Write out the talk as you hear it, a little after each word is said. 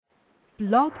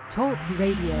Blog Talk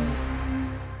Radio.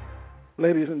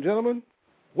 Ladies and gentlemen,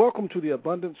 welcome to the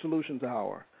Abundant Solutions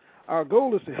Hour. Our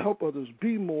goal is to help others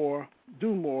be more,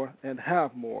 do more, and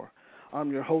have more.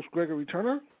 I'm your host, Gregory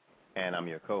Turner. And I'm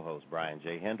your co-host, Brian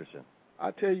J. Henderson.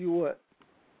 I tell you what,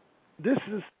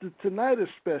 tonight is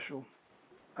special.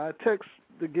 I text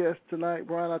the guest tonight,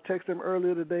 Brian. I texted him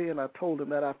earlier today, and I told him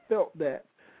that I felt that.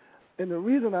 And the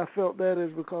reason I felt that is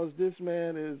because this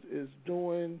man is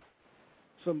doing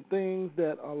some things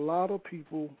that a lot of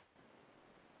people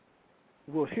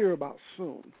will hear about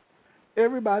soon.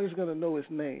 Everybody's going to know his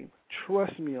name.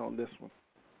 Trust me on this one.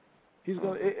 He's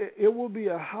going. It will be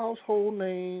a household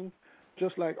name,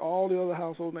 just like all the other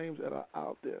household names that are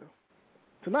out there.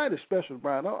 Tonight is special,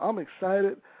 Brian. I'm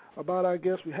excited about our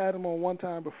guest. We had him on one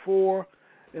time before,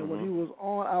 and when he was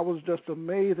on, I was just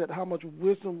amazed at how much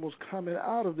wisdom was coming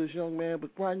out of this young man.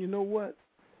 But, Brian, you know what?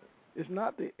 It's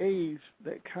not the age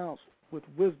that counts with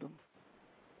wisdom.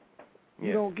 Yeah.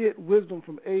 You don't get wisdom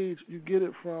from age. You get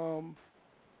it from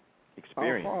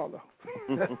experience. Our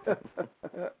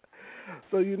Father.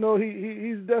 So, you know,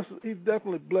 he's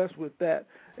definitely blessed with that.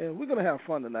 And we're going to have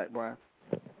fun tonight, Brian.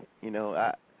 You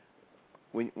know,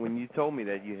 when you told me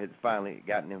that you had finally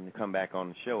gotten him to come back on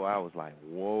the show, I was like,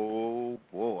 whoa,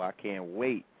 I can't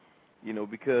wait. You know,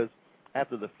 because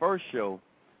after the first show,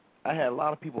 I had a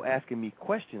lot of people asking me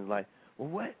questions like,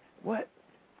 well, what?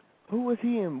 Who was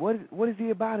he and what is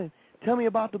he about? And tell me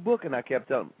about the book. And I kept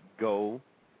telling him, go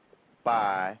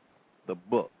buy the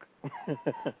book.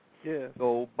 Yeah.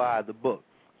 Go buy the book.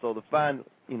 So finally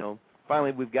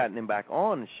we've gotten him back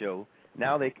on the show.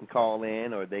 Now they can call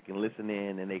in or they can listen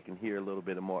in and they can hear a little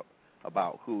bit more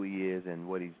about who he is and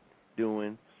what he's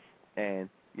doing and,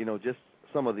 you know, just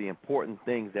some of the important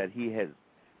things that he has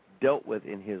dealt with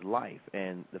in his life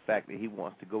and the fact that he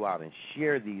wants to go out and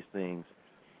share these things,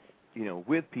 you know,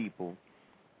 with people.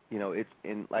 You know, it's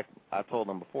in, like I told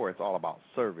him before, it's all about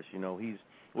service. You know,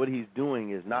 what he's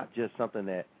doing is not just something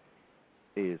that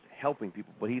is helping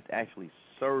people, but he's actually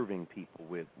serving people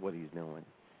with what he's doing.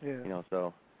 Yeah. You know,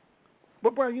 so.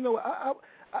 But, Brian, you know,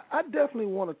 I definitely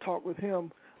want to talk with him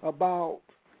about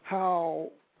how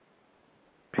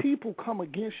people come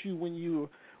against you when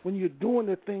you're doing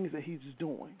the things that he's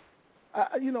doing.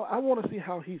 I want to see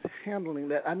how he's handling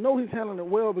that. I know he's handling it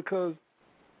well because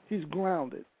he's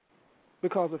grounded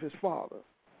because of his father.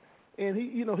 And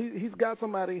he's got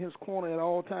somebody in his corner at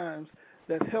all times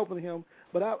that's helping him.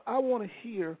 But I want to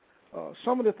hear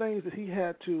some of the things that he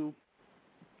had to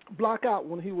block out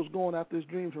when he was going after his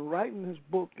dreams and writing his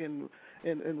book and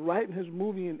writing his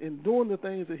movie and doing the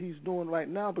things that he's doing right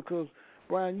now. Because,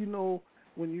 Brian, you know,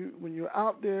 when you're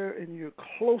out there and you're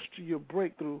close to your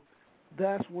breakthrough,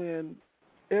 that's when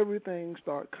everything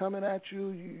starts coming at you.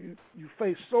 You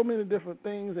face so many different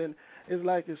things, and it's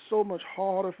like it's so much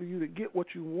harder for you to get what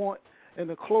you want. And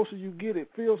the closer you get, it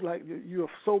feels like you're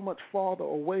so much farther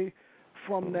away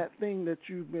from that thing that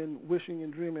you've been wishing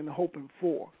and dreaming and hoping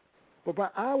for. But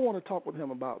Brian, I want to talk with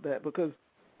him about that because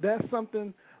that's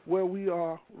something where we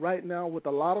are right now with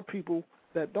a lot of people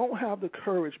that don't have the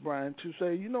courage, Brian, to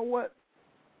say, you know what,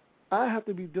 I have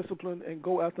to be disciplined and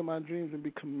go after my dreams and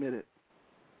be committed.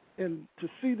 And to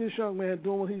see this young man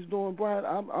doing what he's doing, Brian,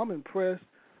 I'm impressed.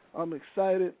 I'm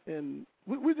excited, and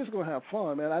we're just going to have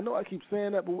fun, man. I know I keep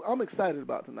saying that, but I'm excited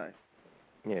about tonight.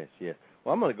 Yes.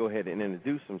 Well, I'm going to go ahead and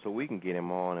introduce him so we can get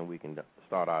him on and we can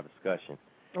start our discussion.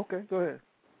 Okay, go ahead.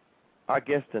 Our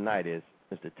guest tonight is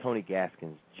Mr. Tony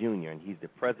Gaskins Jr., and he's the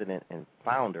president and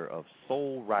founder of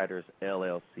Soul Writers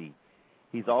LLC.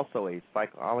 He's also a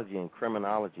psychology and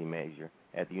criminology major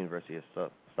at the University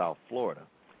of South Florida.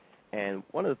 And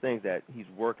one of the things that he's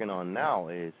working on now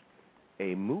is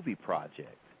a movie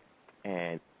project.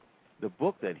 And the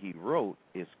book that he wrote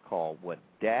is called What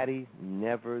Daddy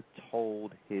Never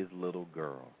Told His Little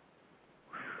Girl.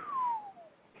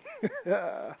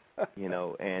 You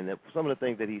know, and some of the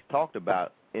things that he's talked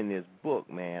about in this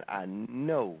book, man, I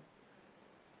know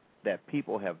that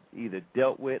people have either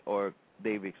dealt with or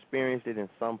they've experienced it in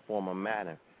some form or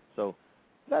manner. So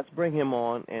let's bring him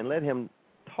on and let him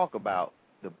talk about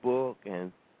the book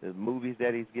and the movies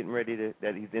that he's getting ready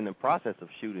that he's in the process of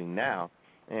shooting now,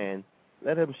 and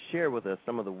let him share with us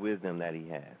some of the wisdom that he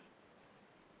has.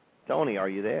 Tony, are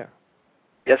you there?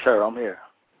 Yes, sir, I'm here.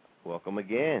 Welcome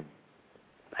again.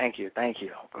 Thank you.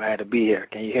 Glad to be here.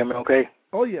 Can you hear me okay?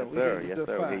 Oh, yeah. Yes, sir. Yes,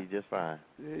 sir. We hear you just fine.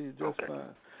 Yeah, you're just fine.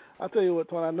 I'll tell you what,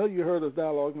 Tony, I know you heard us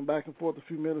dialoguing back and forth a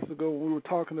few minutes ago when we were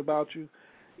talking about you.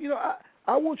 You know,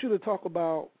 I want you to talk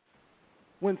about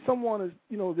when someone is,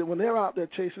 you know, when they're out there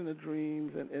chasing their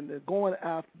dreams and they're going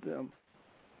after them,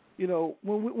 you know,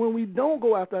 when we don't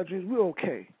go after our dreams, we're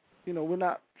okay.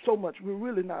 we're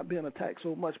really not being attacked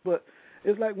so much. But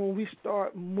it's like when we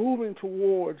start moving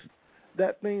towards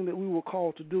that thing that we were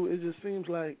called to do, it just seems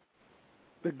like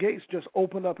the gates just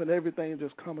open up and everything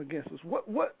just come against us.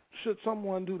 What should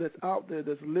someone do that's out there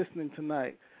that's listening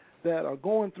tonight that are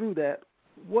going through that?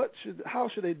 How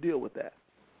should they deal with that?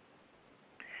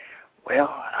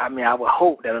 Well, I mean, I would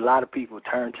hope that a lot of people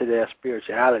turn to their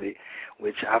spirituality,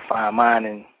 which I find mine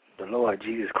in the Lord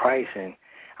Jesus Christ. And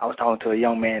I was talking to a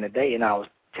young man today, and I was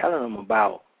telling him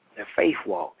about the faith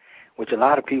walk, which a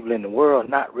lot of people in the world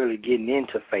not really getting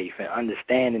into faith and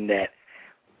understanding that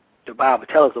the Bible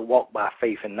tells us to walk by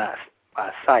faith and not by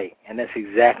sight. And that's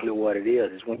exactly what it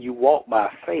is. Is when you walk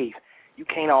by faith, you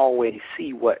can't always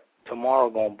see what tomorrow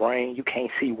going to bring. You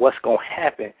can't see what's going to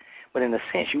happen. But in a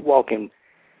sense, you walking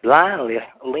blindly,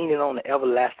 leaning on the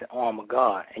everlasting arm of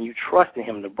God, and you trusting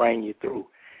him to bring you through.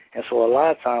 And so a lot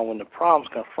of times when the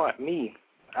problems confront me,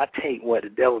 I take what the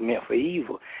devil meant for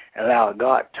evil and allow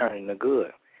God to turn into good.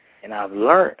 And I've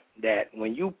learned that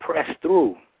when you press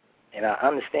through, and I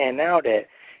understand now that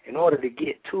in order to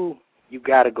get to, you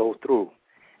got to go through.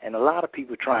 And a lot of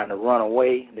people trying to run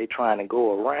away, they trying to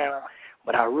go around.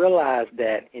 But I realized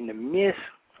that in the midst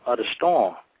of the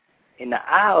storm, in the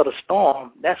eye of the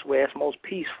storm, that's where it's most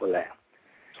peaceful at.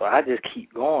 So I just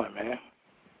keep going, man.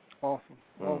 Awesome.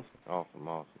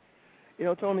 Awesome.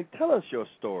 Tony, tell us your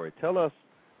story. Tell us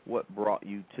what brought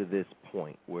you to this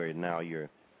point where now you're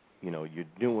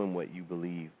doing what you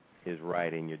believe is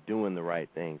right and you're doing the right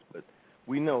things. But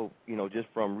we know, just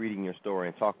from reading your story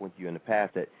and talking with you in the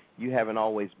past that you haven't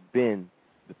always been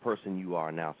the person you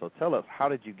are now. So tell us, how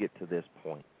did you get to this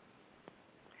point?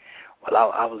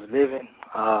 Well, I was living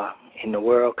in the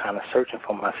world, kind of searching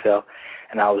for myself,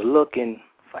 and I was looking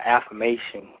for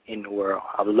affirmation in the world.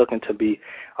 I was looking to be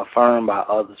affirmed by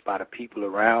others, by the people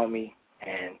around me,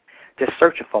 and just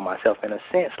searching for myself. In a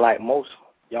sense, like most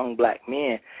young black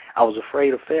men, I was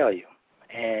afraid of failure,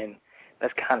 and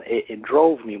that's kind of it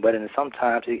drove me. But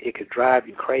sometimes it could drive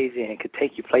you crazy, and it could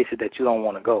take you places that you don't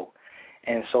want to go.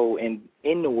 And so in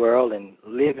the world and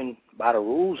living by the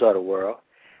rules of the world,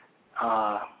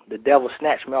 the devil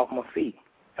snatched me off my feet.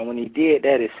 And when he did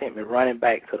that, it sent me running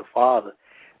back to the Father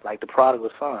like the prodigal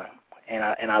son. And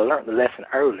I learned the lesson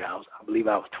early. I believe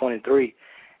I was 23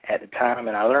 at the time,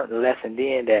 and I learned the lesson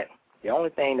then that the only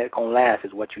thing that's going to last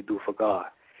is what you do for God.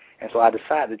 And so I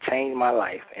decided to change my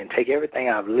life and take everything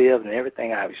I've lived and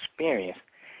everything I've experienced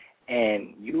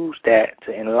and use that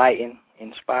to enlighten,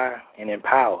 inspire, and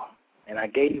empower. And I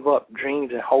gave up dreams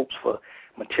and hopes for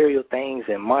material things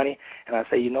and money, and I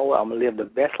say, you know what, I'm going to live the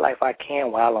best life I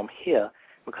can while I'm here,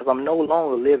 because I'm no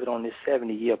longer living on this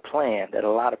 70-year plan that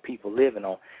a lot of people living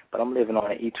on, but I'm living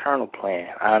on an eternal plan.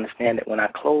 I understand that when I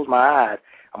close my eyes,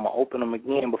 I'm going to open them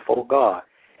again before God,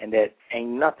 and that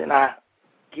ain't nothing I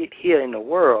get here in the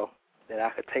world that I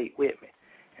could take with me.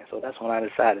 And so that's when I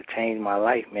decided to change my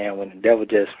life, man, when the devil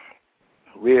just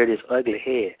reared his ugly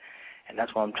head. And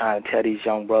that's what I'm trying to tell these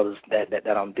young brothers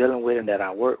that I'm dealing with and that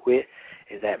I work with,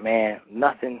 is that, man,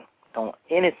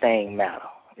 anything matter.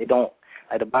 It don't,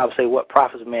 like the Bible say, what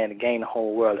profits a man to gain the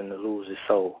whole world and to lose his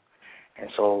soul. And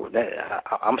so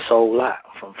I'm sold out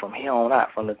from here on out,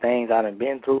 from the things I done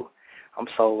been through. I'm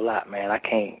sold out, man.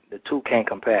 The two can't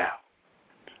compare.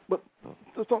 But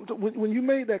when you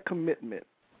made that commitment,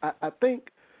 I think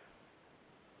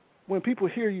when people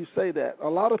hear you say that, a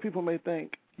lot of people may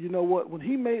think, you know what, when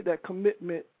he made that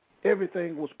commitment,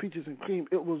 everything was peaches and cream.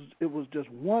 It was just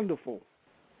wonderful.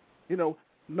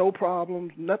 No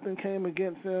problems, nothing came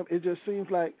against him. It just seems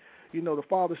like, the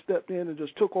Father stepped in and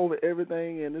just took over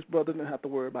everything, and this brother didn't have to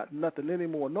worry about nothing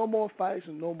anymore. No more fights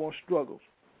and no more struggles.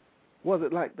 Was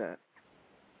it like that?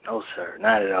 No, sir,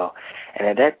 not at all. And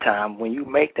at that time, when you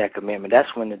make that commitment,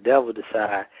 that's when the devil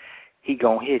decides he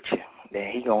going to hit you.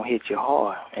 Then he going to hit you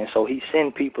hard. And so he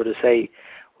send people to say,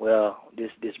 well,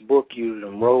 this book you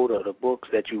wrote or the books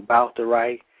that you about to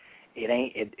write,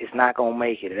 it's not going to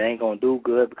make it. It ain't going to do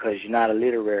good because you're not a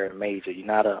literary major. You're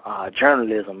not a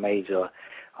journalism major.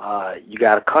 You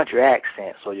got a country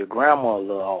accent, so your grammar a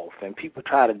little off. And people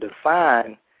try to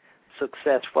define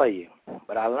success for you.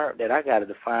 But I learned that I got to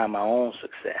define my own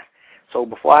success. So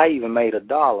before I even made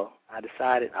 $1, I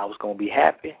decided I was going to be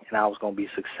happy and I was going to be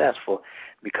successful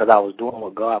because I was doing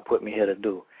what God put me here to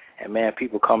do. And, man,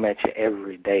 people come at you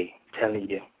every day telling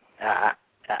you,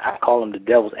 I call them the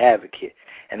devil's advocate.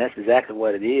 And that's exactly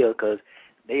what it is, because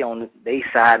they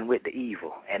siding with the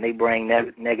evil, and they bring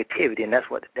negativity, and that's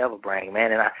what the devil brings,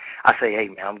 man. And I say, hey,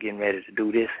 man, I'm getting ready to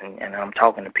do this, and I'm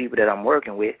talking to people that I'm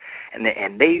working with, and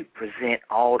they present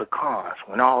all the cons,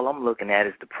 when all I'm looking at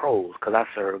is the pros, because I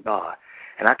serve God.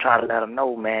 And I try to let them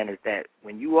know, man, is that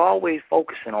when you always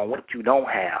focusing on what you don't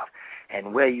have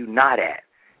and where you not at,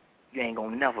 you ain't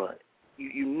gonna never,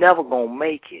 you never gonna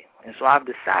make it. And so I've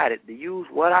decided to use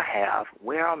what I have,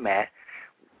 where I'm at,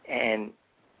 and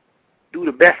do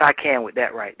the best I can with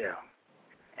that right there.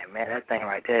 And man, that thing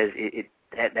right there,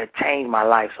 that changed my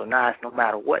life. So now it's no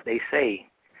matter what they say,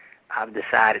 I've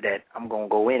decided that I'm going to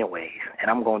go anyways, and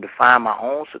I'm going to define my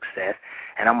own success,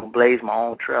 and I'm going to blaze my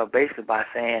own trail basically by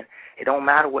saying it don't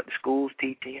matter what the schools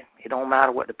teach you. It don't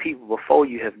matter what the people before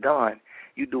you have done.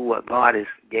 You do what God has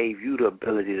gave you the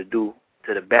ability to do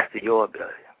to the best of your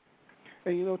ability.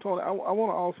 And, you know, Tony, I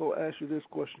want to also ask you this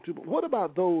question, too. But what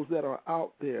about those that are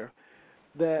out there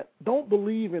that don't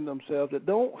believe in themselves, that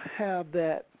don't have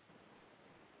that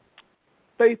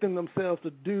faith in themselves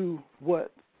to do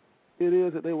what it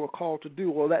is that they were called to do,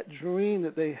 or that dream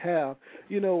that they have?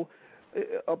 You know,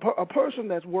 a person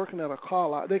that's working at a car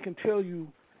lot, they can tell you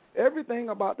everything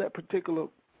about that particular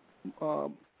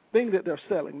thing that they're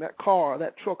selling, that car,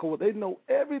 that truck, or they know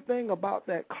everything about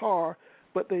that car,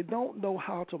 but they don't know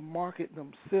how to market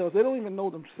themselves. They don't even know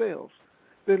themselves.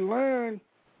 They learn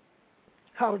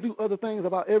how to do other things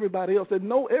about everybody else. They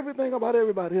know everything about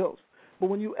everybody else, but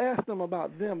when you ask them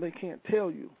about them, they can't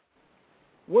tell you.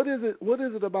 What is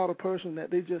it about a person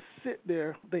that they just sit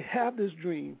there, they have this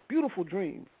dream, beautiful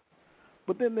dream,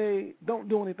 but then they don't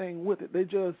do anything with it. They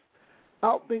just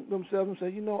outthink themselves and say,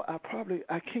 you know,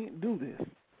 I can't do this.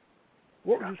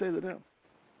 What would you say to them?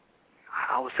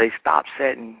 I would say stop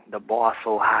setting the bar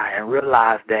so high and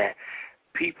realize that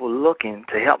people looking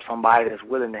to help somebody that's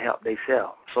willing to help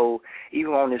themselves. So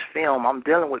even on this film, I'm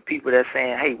dealing with people that's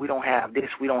saying, hey, we don't have this,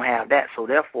 we don't have that, so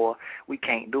therefore we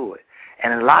can't do it.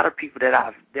 And a lot of people that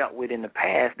I've dealt with in the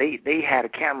past, they had a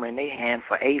camera in their hand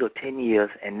for 8 or 10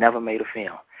 years and never made a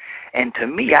film. And to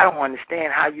me, I don't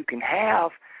understand how you can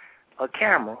have a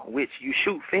camera, which you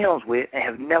shoot films with, and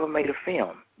have never made a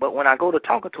film. But when I go to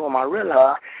talking to them, I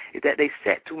realize is that they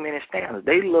set too many standards.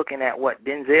 They looking at what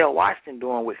Denzel Washington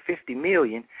doing with $50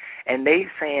 million, and they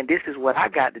saying this is what I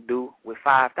got to do with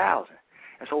 $5,000.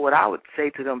 And so what I would say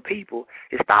to them people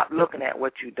is stop looking at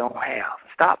what you don't have.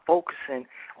 Stop focusing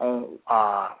on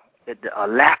a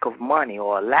lack of money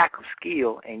or a lack of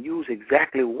skill, and use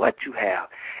exactly what you have.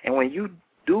 And when you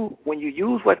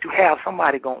use what you have,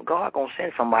 God gonna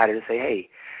send somebody to say, hey,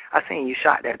 I seen you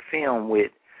shot that film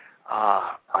with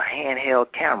a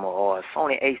handheld camera or a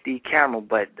Sony HD camera,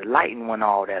 but the lighting wasn't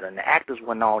all that, and the actors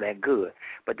wasn't all that good,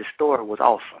 but the story was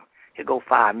awesome. Here go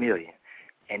 $5 million,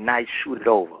 and now you shoot it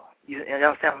over. You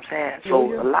understand what I'm saying?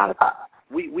 So a lot of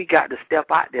we got to step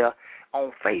out there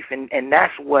on faith, and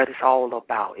that's what it's all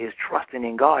about, is trusting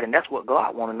in God, and that's what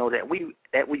God want to know, that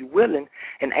we willing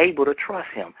and able to trust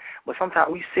Him. But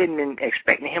sometimes we sitting and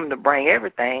expecting Him to bring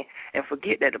everything and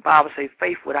forget that the Bible says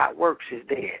faith without works is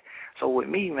dead. So with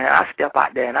me, man, I step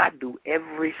out there and I do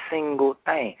every single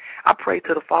thing. I pray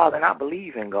to the Father and I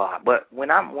believe in God. But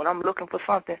when I'm looking for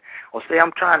something, or say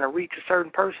I'm trying to reach a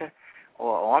certain person,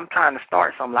 or I'm trying to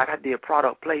start something, like I did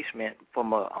product placement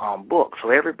from a book, so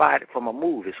everybody, from a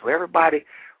movie, so everybody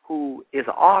who is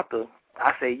an author,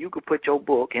 I say you could put your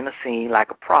book in a scene like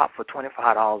a prop for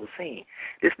 $25 a scene.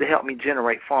 This to help me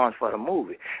generate funds for the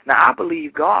movie. Now, I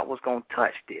believe God was going to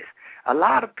touch this. A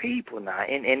lot of people now,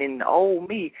 and in the old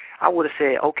me, I would have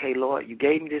said, okay, Lord, you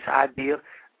gave me this idea,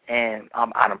 and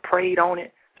I done prayed on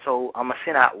it, so I'm going to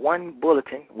send out one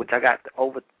bulletin, which I got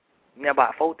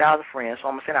about 4,000 friends, so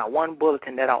I'm going to send out one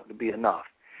bulletin. That ought to be enough.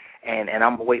 And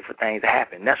I'm going to wait for things to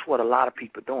happen. That's what a lot of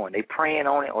people are doing. They praying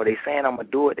on it, or they saying I'm going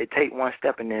to do it. They take one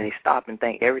step, and then they stop and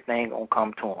think everything going to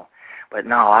come to them. But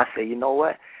no, I say, you know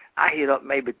what? I hit up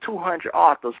maybe 200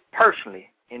 authors personally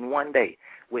in one day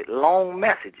with long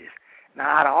messages. Now,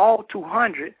 out of all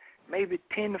 200, maybe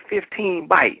 10 to 15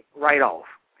 bite right off.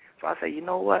 So I say, you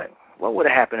know what? What would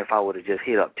have happened if I would have just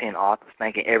hit up 10 authors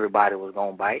thinking everybody was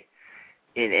going to bite?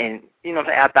 And you know what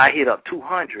I'm saying, after I hit up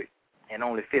 200 and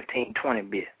only 15, 20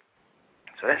 bit.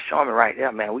 So that's showing me right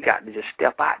there, man, we got to just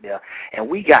step out there, and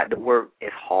we got to work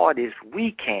as hard as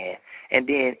we can. And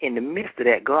then in the midst of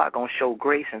that, God going to show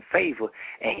grace and favor,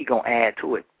 and He going to add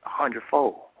to it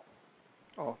 100-fold.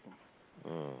 Awesome.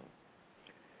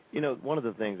 You know, one of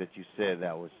the things that you said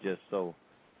that was just so,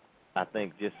 I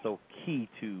think, just so key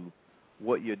to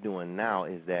what you're doing now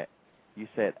is that you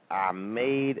said, I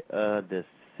made a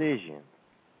decision.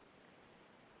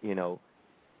 You know,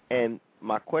 and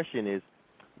my question is,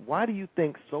 why do you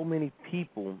think so many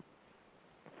people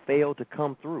fail to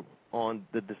come through on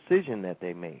the decision that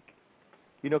they make?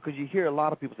 You know, because you hear a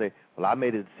lot of people say, well, I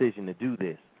made a decision to do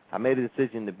this. I made a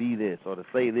decision to be this, or to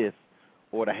say this,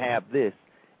 or to have this,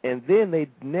 and then they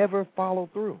never follow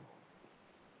through.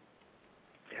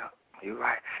 You're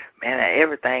right. Man,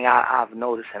 everything I've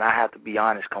noticed, and I have to be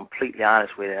honest, completely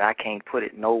honest with it, I can't put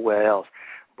it nowhere else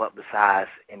but besides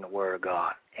in the Word of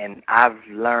God. And I've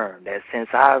learned that since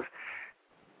I've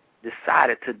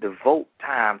decided to devote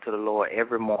time to the Lord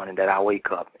every morning that I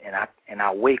wake up, and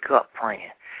I wake up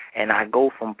praying, and I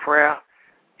go from prayer,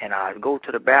 and I go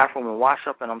to the bathroom and wash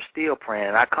up, and I'm still praying,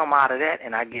 and I come out of that,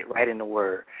 and I get right in the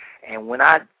Word. And when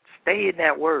I stay in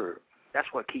that Word, that's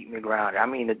what keeps me grounded. I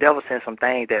mean, the devil sends some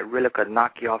things that really could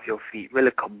knock you off your feet,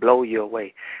 really could blow you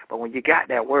away. But when you got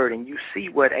that Word and you see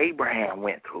what Abraham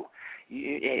went through,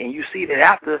 and you see that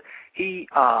after he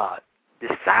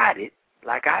decided,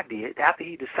 like I did, after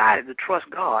he decided to trust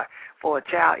God for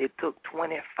a child, it took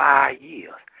 25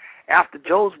 years. After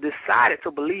Joseph decided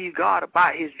to believe God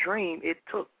about his dream, it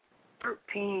took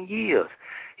 13 years.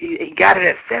 He got it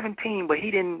at 17, but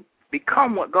he didn't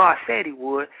become what God said he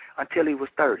would until he was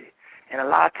 30. And a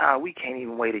lot of times we can't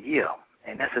even wait a year.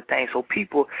 And that's the thing. So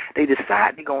people, they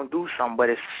decide they're going to do something, but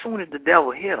as soon as the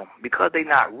devil hit them, because they're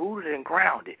not rooted and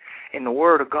grounded in the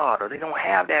Word of God, or they don't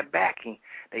have that backing,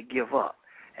 they give up.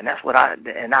 And that's what I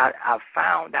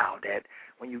found out, that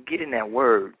when you get in that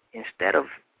Word, instead of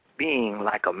being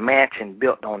like a mansion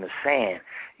built on the sand,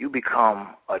 you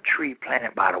become a tree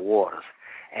planted by the waters.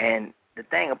 And the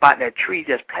thing about that tree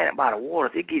just planted by the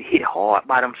waters, it get hit hard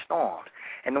by them storms.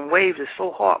 And the waves are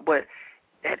so hard, but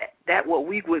that what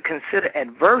we would consider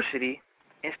adversity,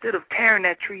 instead of tearing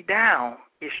that tree down,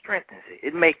 it strengthens it.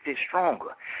 It makes it stronger.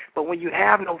 But when you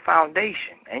have no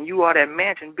foundation and you are that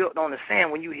mansion built on the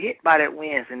sand, when you hit by that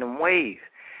winds and them waves,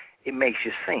 it makes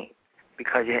you sink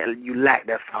because you lack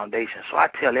that foundation. So I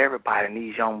tell everybody and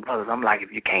these young brothers, I'm like,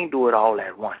 if you can't do it all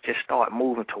at once, just start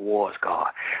moving towards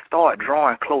God. Start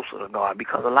drawing closer to God,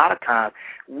 because a lot of times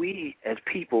we as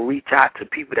people reach out to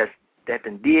people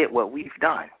that did what we've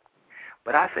done.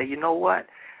 But I say, you know what?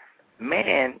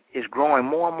 Man is growing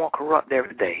more and more corrupt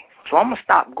every day. So I'm going to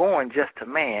stop going just to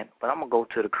man, but I'm going to go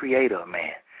to the creator of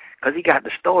man, because he got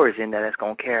the stories in there that's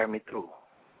going to carry me through.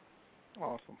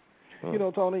 Awesome. You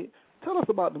know, Tony, tell us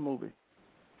about the movie.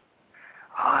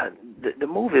 The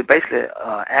movie is basically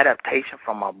an adaptation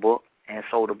from my book, and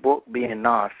so the book being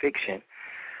nonfiction,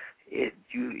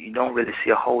 you don't really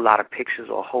see a whole lot of pictures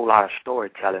or a whole lot of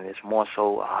storytelling. It's more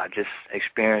so just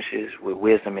experiences with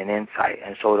wisdom and insight.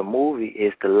 And so the movie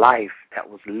is the life that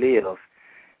was lived,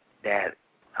 that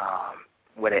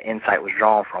where that insight was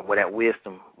drawn from, where that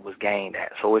wisdom was gained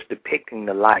at. So it's depicting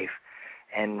the life.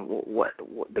 And what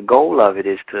the goal of it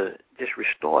is to just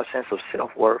restore a sense of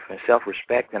self-worth and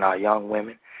self-respect in our young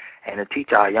women, and to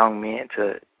teach our young men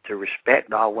to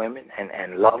respect our women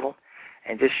and love them.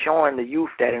 And just showing the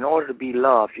youth that in order to be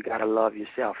loved, you got to love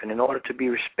yourself. And in order to be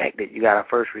respected, you got to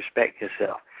first respect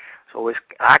yourself. So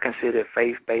I consider it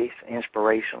faith-based,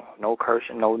 inspirational, no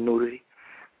cursing, no nudity.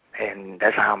 And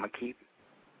that's how I'm going to keep it.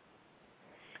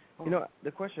 You know,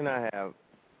 the question I have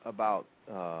about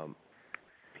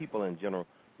people in general,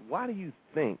 why do you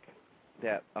think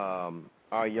that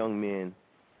our young men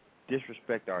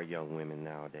disrespect our young women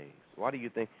nowadays? Why do you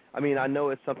think? I mean, I know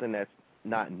it's something that's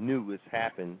not new. It's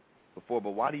happened before,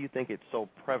 but why do you think it's so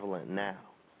prevalent now?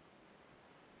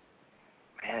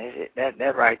 Man,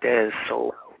 that right there is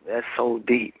so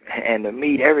deep. And to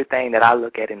me, everything that I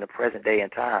look at in the present day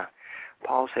and time,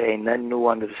 Paul said ain't nothing new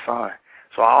under the sun.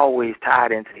 So I always tie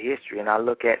it into history, and I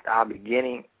look at our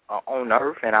beginning on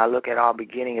earth, and I look at our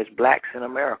beginning as blacks in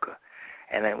America.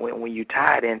 And then when you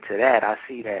tie it into that, I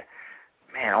see that,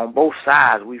 man, on both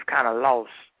sides, we've kind of lost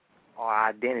our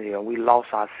identity, and we lost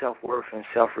our self-worth and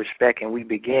self-respect, and we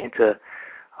begin to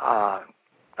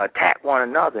attack one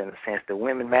another in a sense. The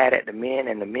women mad at the men,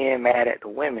 and the men mad at the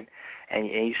women. And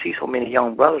you see so many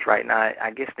young brothers right now,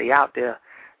 I guess they out there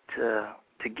to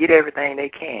get everything they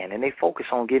can, and they focus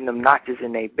on getting them notches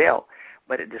in their belt.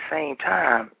 But at the same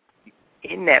time,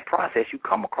 in that process, you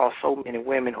come across so many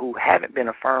women who haven't been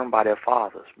affirmed by their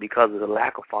fathers because of the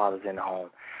lack of fathers in the home,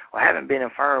 or haven't been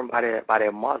affirmed by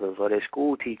their mothers or their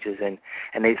school teachers, and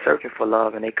they're searching for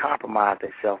love, and they compromise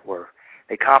their self-worth.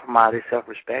 They compromise their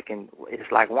self-respect, and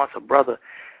it's like once a brother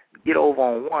get over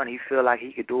on one, he feel like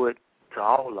he could do it to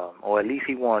all of them, or at least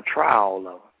he want to try all of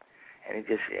them. And it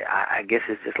just, I guess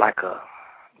it's just like the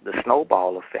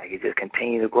snowball effect. It just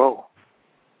continues to grow.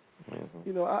 Mm-hmm.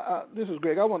 You know, this is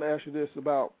Greg. I want to ask you this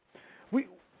about,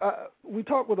 we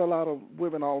talk with a lot of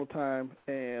women all the time,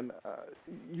 and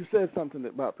you said something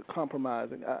about the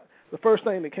compromising. The first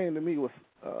thing that came to me was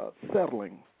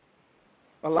settling.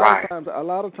 A lot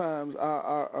of times,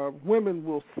 our women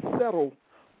will settle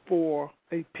for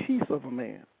a piece of a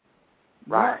man,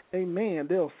 not a man.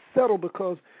 They'll settle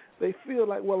because they feel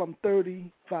like, well, I'm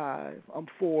 35, I'm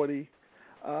 40,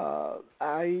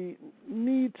 I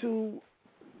need to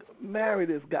marry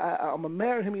this guy. I'm going to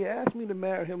marry him. He asked me to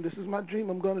marry him. This is my dream.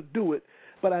 I'm going to do it.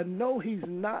 But I know he's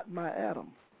not my Adam.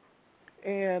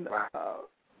 And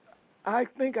I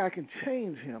think I can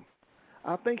change him.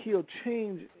 I think he'll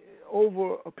change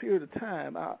over a period of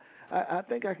time. I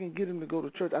think I can get him to go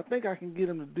to church. I think I can get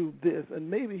him to do this, and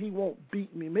maybe he won't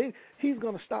beat me. Maybe he's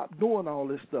going to stop doing all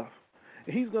this stuff.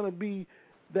 He's going to be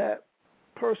that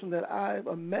person that I've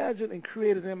imagined and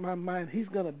created in my mind. He's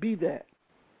going to be that.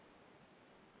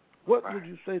 What would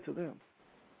you say to them?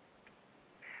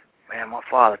 Man, my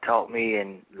father taught me,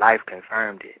 and life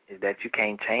confirmed it, is that you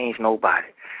can't change nobody.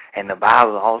 And the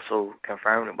Bible also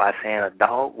confirmed it by saying a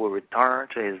dog will return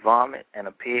to his vomit and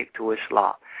a pig to his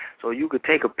slop. So you could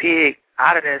take a pig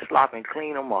out of that slop and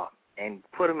clean him up and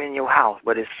put him in your house,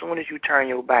 but as soon as you turn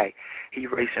your back, he's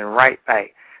racing right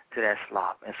back to that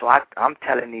slop. And so I'm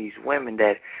telling these women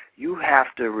that you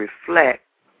have to reflect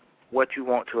what you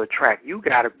want to attract. You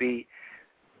got to be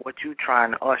what you're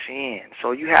trying to usher in.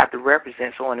 So you have to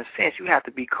represent. So in a sense, you have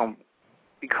to become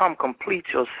complete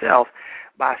yourself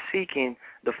by seeking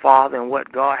the Father and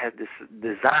what God has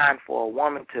designed for a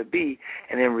woman to be.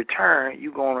 And in return,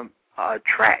 you're going to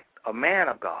attract a man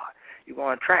of God. You're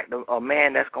going to attract a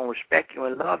man that's going to respect you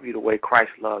and love you the way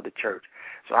Christ loved the church.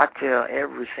 So I tell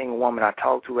every single woman I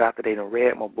talk to after they done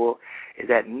read my book is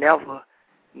that never,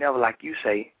 like you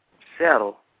say,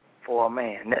 settle for a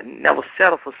man. Never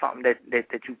settle for something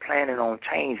that you're planning on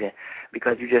changing,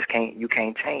 because you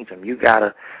can't change them. You got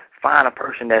to find a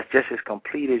person that's just as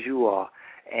complete as you are,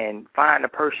 and find a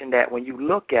person that when you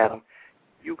look at them,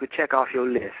 you could check off your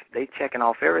list. They checking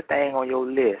off everything on your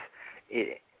list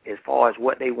as far as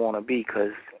what they want to be,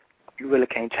 because you really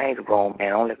can't change a grown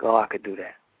man. Only God could do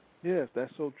that. Yes,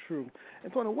 that's so true.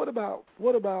 And Tony, what about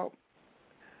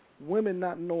women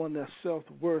not knowing their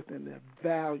self-worth and their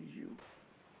value?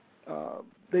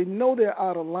 They know they're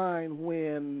out of line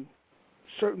when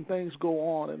certain things go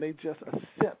on, and they just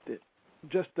accept it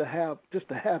just to have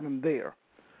them there.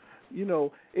 You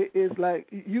know, it's like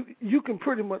you can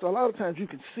pretty much, a lot of times you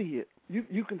can see it.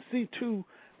 You can see too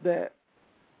that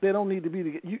they don't need to be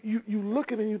together. You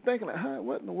look at it and you're thinking like,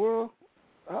 what in the world?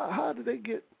 How did they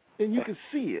get? And you can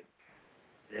see it.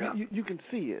 Yeah. You can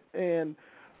see it, and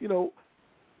you know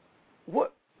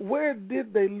where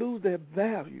did they lose their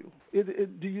value?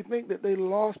 Do you think that they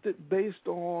lost it based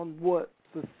on what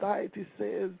society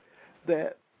says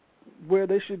that where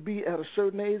they should be at a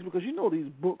certain age? Because you know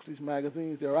these books, these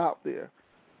magazines, they're out there,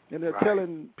 and they're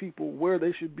telling people where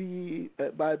they should be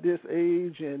by this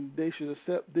age, and they should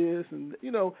accept this, and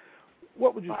you know,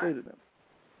 what would you say to them?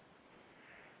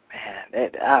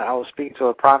 Man, I was speaking to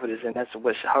a prophetess, and that's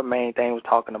what her main thing was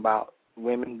talking about,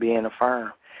 women being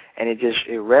affirmed. And it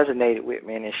resonated with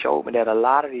me, and it showed me that a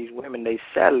lot of these women, they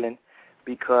settling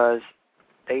because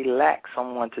they lack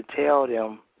someone to tell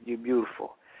them you're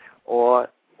beautiful, or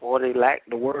they lack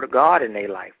the word of God in their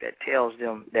life that tells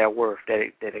them their worth,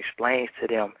 that explains to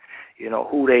them, you know,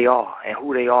 who they are and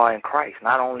who they are in Christ,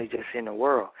 not only just in the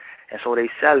world. And so they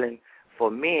selling for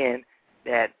men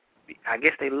that I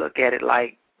guess they look at it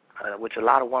like, which a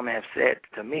lot of women have said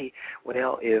to me,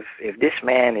 well, if this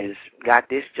man is got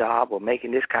this job or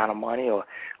making this kind of money or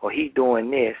he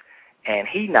doing this and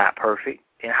he not perfect,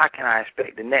 then how can I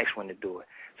expect the next one to do it?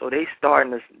 So they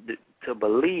starting to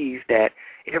believe that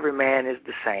every man is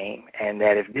the same, and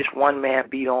that if this one man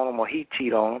beat on him or he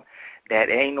cheat on him, that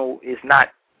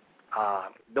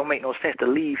don't make no sense to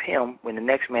leave him when the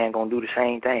next man gonna do the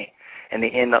same thing, and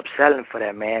they end up selling for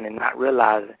that man and not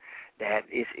realizing that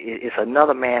it's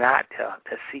another man out there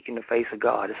that's seeking the face of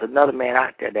God. It's another man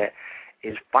out there that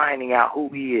is finding out who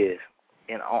he is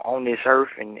on this earth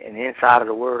and inside of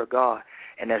the Word of God,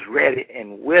 and that's ready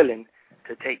and willing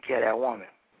to take care of that woman.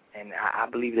 And I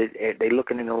believe that they're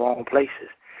looking in the wrong places.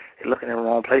 They're looking in the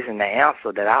wrong places, and the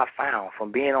answer that I found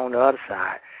from being on the other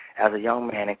side as a young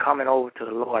man and coming over to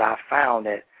the Lord, I found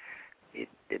that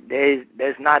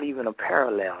there's not even a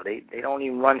parallel. They don't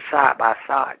even run side by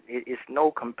side. It's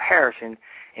no comparison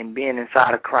in being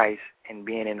inside of Christ and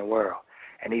being in the world.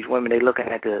 And these women, they're looking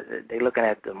at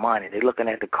the money, they're looking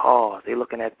at the cars, they're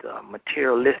looking at the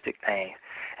materialistic things,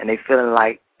 and they feeling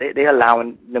like they're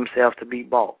allowing themselves to be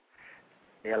bought.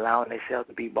 They're allowing themselves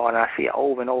to be bought, and I see it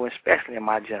over and over, especially in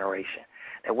my generation,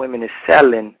 that women is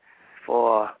settling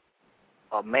for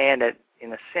a man that,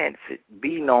 in a sense,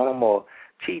 beating on them or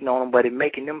cheating on them, but it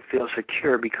making them feel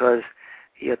secure because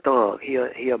he a thug, he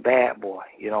a bad boy.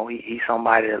 You know, he's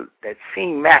somebody that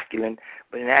seems masculine,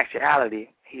 but in actuality,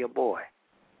 he a boy.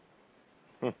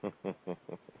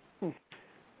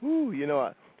 Ooh, you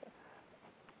know,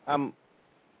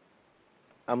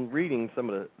 I'm reading some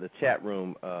of the chat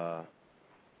room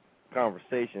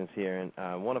conversations here,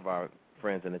 and one of our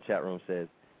friends in the chat room says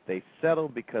they settle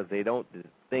because they don't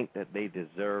think that they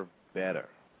deserve better.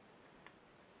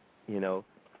 You know,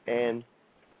 and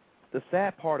the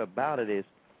sad part about it is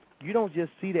you don't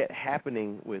just see that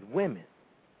happening with women.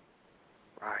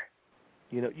 Right.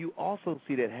 You know, you also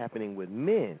see that happening with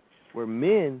men, where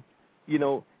men, you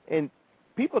know, and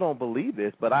people don't believe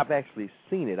this, but I've actually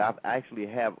seen it.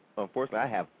 Unfortunately, I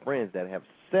have friends that have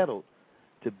settled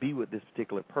to be with this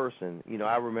particular person. You know,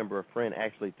 I remember a friend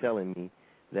actually telling me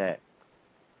that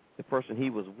the person he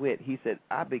was with, he said,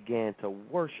 I began to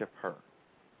worship her.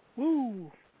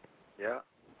 Woo. Yeah.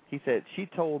 He said, she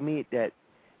told me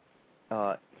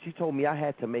I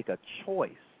had to make a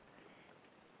choice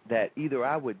that either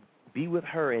I would be with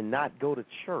her and not go to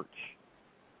church,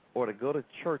 or to go to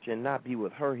church and not be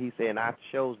with her. He said, and I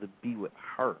chose to be with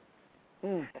her.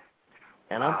 Mm.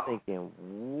 And I'm thinking,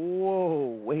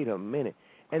 whoa, wait a minute.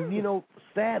 And, you know,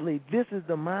 sadly, this is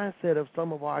the mindset of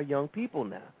some of our young people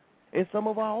now, and some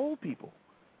of our old people,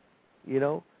 you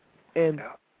know. And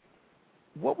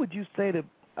what would you say to,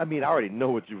 I mean, I already know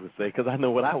what you would say because I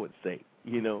know what I would say,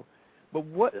 you know. But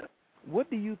what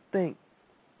do you think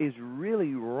is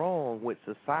really wrong with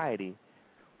society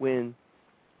when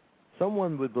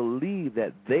someone would believe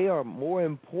that they are more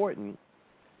important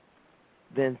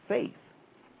than faith?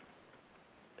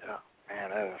 Yeah, man,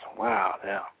 that is wow.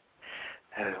 Yeah,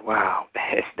 that is wow.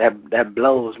 that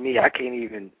blows me. I can't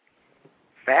even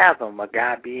fathom a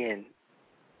guy being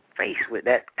faced with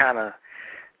that kind of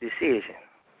decision,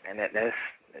 and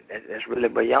that's really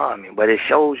beyond me. But it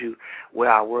shows you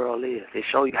where our world is. It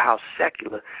shows you how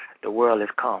secular the world has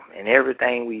come, and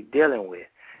everything we're dealing with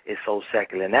is so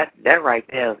secular. And that right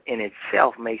there in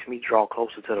itself makes me draw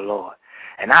closer to the Lord.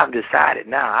 And I've decided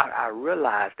now, I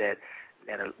realize that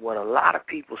what a lot of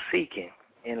people seeking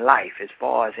in life, as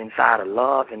far as inside of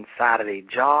love, inside of their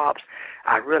jobs,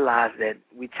 I realize that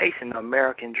we're chasing the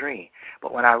American dream.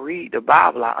 But when I read the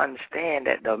Bible, I understand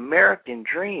that the American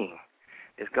dream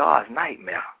is God's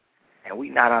nightmare, and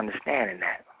we're not understanding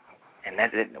that. And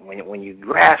that's it. When you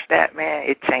grasp that, man,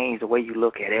 it changed the way you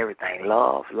look at everything: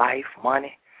 love, life,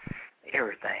 money,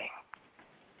 everything.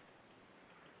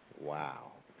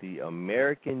 Wow. The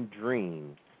American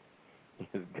dream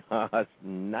is God's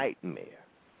nightmare.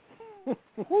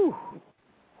 Whew.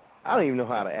 I don't even know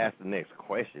how to ask the next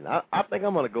question. I think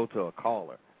I'm going to go to a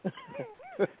caller.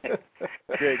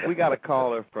 Greg, we got a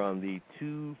caller from the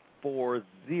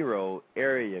 240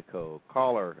 area code.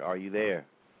 Caller, are you there?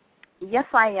 Yes,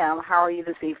 I am. How are you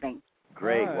this evening?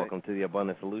 Great. Hi. Welcome to the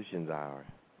Abundant Solutions Hour.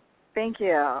 Thank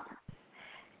you.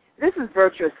 This is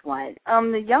Virtuous One.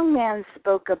 The young man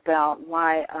spoke about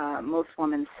why most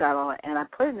women settle, and I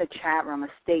put in the chat room a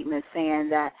statement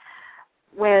saying that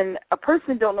when a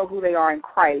person don't know who they are in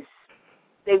Christ,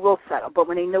 they will settle. But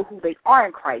when they know who they are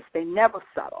in Christ, they never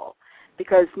settle,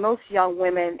 because most young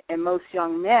women and most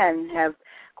young men have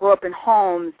grown up in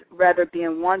homes, rather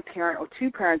being one parent or two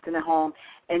parents in a home,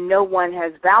 and no one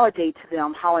has validated to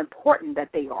them how important that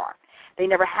they are. They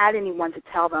never had anyone to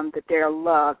tell them that they're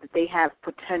loved, that they have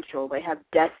potential, they have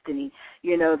destiny,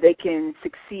 you know, they can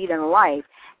succeed in life.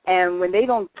 And when they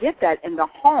don't get that in the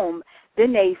home,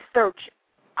 then they search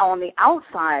on the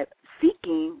outside,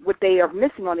 seeking what they are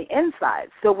missing on the inside.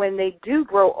 So when they do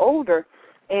grow older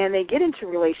and they get into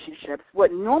relationships,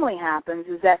 what normally happens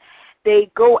is that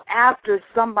they go after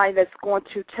somebody that's going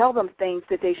to tell them things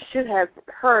that they should have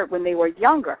heard when they were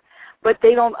younger. But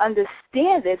they don't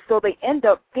understand it, so they end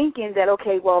up thinking that,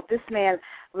 okay, well, if this man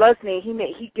loves me,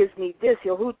 he gives me this,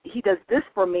 he does this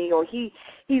for me, or he's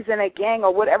in a gang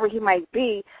or whatever he might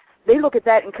be. They look at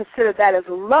that and consider that as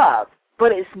love.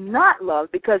 But it's not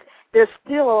love, because they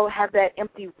still have that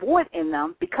empty void in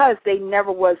them, because they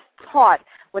never was taught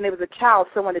when they was a child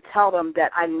someone to tell them that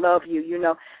I love you, you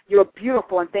know, you're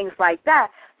beautiful and things like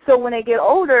that. So when they get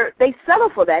older, they settle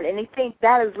for that, and they think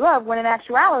that is love, when in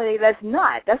actuality that's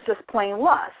not. That's just plain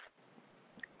lust.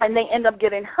 And they end up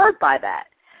getting hurt by that.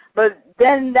 But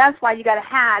then that's why you got to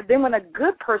have, then when a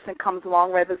good person comes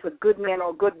along, whether it's a good man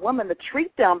or a good woman, to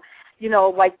treat them, you know,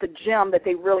 like the gem that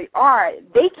they really are,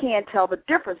 they can't tell the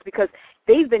difference, because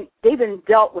they've been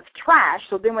dealt with trash.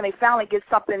 So then when they finally get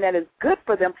something that is good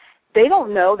for them, they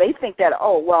don't know. They think that,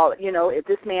 oh, well, you know, if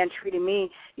this man treated me,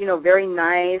 you know, very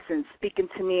nice and speaking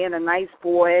to me in a nice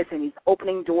voice, and he's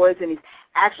opening doors and he's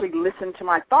actually listening to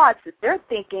my thoughts, if they're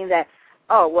thinking that,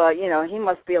 oh, well, you know, he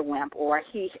must be a wimp, or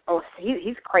he's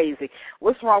crazy.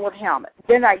 What's wrong with him?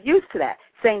 They're not used to that.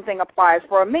 Same thing applies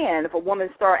for a man. If a woman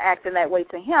starts acting that way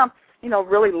to him, you know,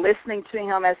 really listening to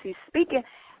him as he's speaking,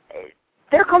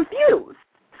 they're confused.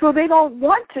 So they don't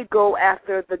want to go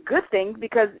after the good things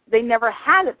because they never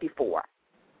had it before.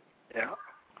 Yeah,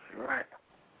 right.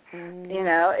 You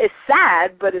know, it's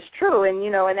sad, but it's true. And, you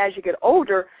know, and as you get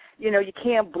older, you know, you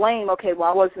can't blame, okay,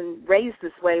 well, I wasn't raised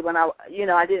this way when I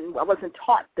wasn't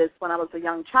taught this when I was a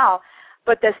young child.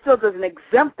 But that still doesn't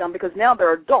exempt them because now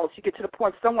they're adults. You get to the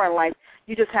point somewhere in life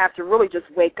you just have to really just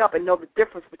wake up and know the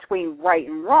difference between right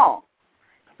and wrong.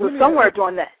 So somewhere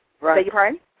during that, right. Beg your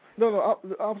pardon? No,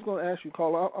 I was going to ask you,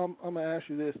 Carla. I'm going to ask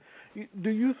you this. Do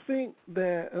you think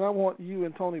that, and I want you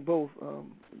and Tony both,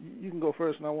 you can go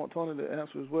first, and I want Tony to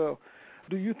answer as well.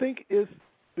 Do you think it's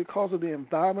because of the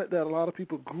environment that a lot of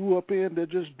people grew up in, they're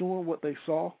just doing what they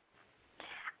saw?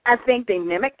 I think they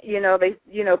mimic,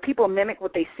 people mimic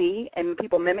what they see and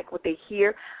people mimic what they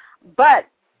hear. But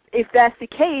if that's the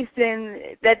case, then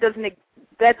that doesn't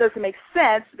make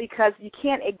sense because you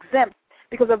can't exempt,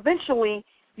 because eventually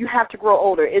you have to grow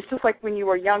older. It's just like when you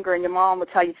were younger and your mom would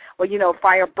tell you, well, you know,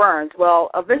 fire burns. Well,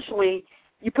 eventually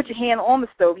you put your hand on the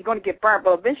stove, you're going to get burnt,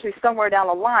 but eventually somewhere down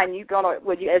the line you're going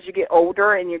to, as you get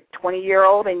older and you're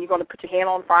 20-year-old and you're going to put your hand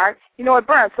on fire, you know it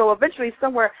burns. So eventually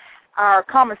somewhere our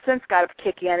common sense got to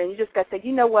kick in, and you just got to say,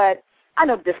 you know what, I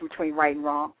know the difference between right and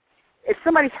wrong. If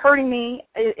somebody's hurting me,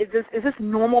 is this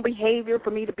normal behavior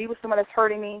for me to be with someone that's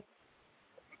hurting me?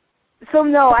 So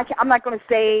no, I'm not going to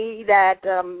say that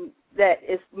that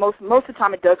is most of the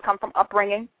time it does come from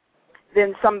upbringing.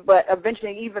 But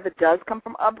eventually, even if it does come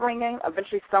from upbringing,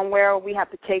 eventually somewhere we have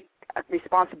to take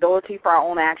responsibility for our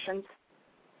own actions.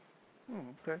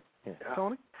 Okay,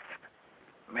 Tony.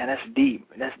 Man, that's deep.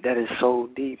 That is so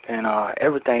deep, and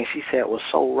everything she said was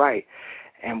so right.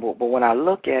 And but when I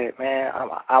look at it, man,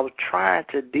 I was trying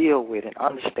to deal with and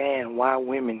understand why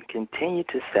women continue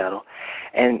to settle.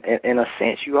 And in a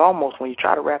sense, you almost, when you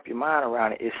try to wrap your mind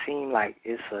around it, it seems like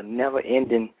it's a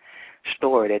never-ending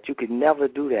story that you could never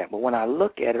do that. But when I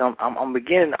look at it, I'm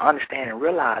beginning to understand and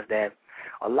realize that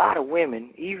a lot of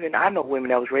women, even I know women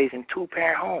that was raised in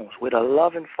two-parent homes with a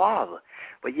loving father,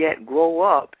 but yet grow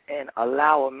up and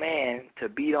allow a man to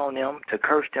beat on them, to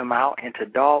curse them out, and to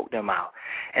dog them out.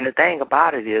 And the thing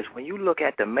about it is, when you look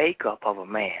at the makeup of a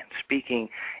man, speaking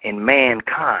in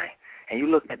mankind, and you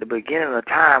look at the beginning of the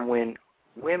time when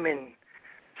women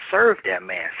served that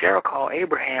man. Sarah called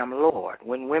Abraham Lord.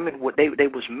 When women, they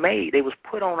was made, they was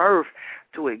put on earth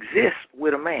to exist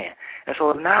with a man. And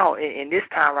so now, in this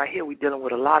time right here, we're dealing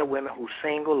with a lot of women who's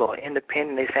single or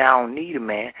independent. They say, I don't need a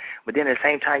man. But then at the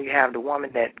same time, you have the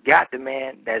woman that got the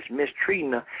man that's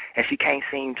mistreating her, and she can't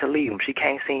seem to leave him. She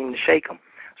can't seem to shake him.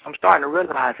 So I'm starting to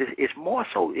realize it's more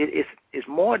so, it's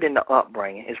more than the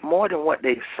upbringing. It's more than what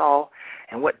they saw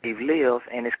and what they've lived,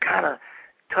 and it's kind of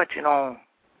touching on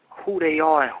who they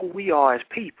are and who we are as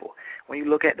people. When you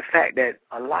look at the fact that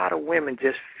a lot of women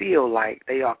just feel like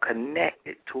they are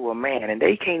connected to a man, and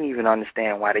they can't even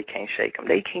understand why they can't shake him.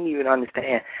 They can't even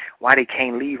understand why they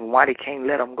can't leave him, why they can't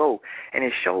let him go. And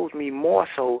it shows me more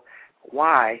so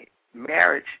why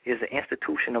marriage is an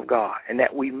institution of God, and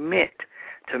that we meant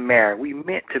to marry. We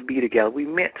meant to be together. We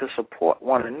meant to support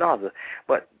one another.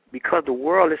 But because the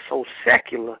world is so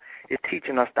secular, it's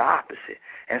teaching us the opposite.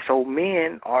 And so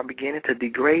men are beginning to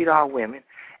degrade our women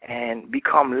and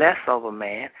become less of a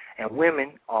man, and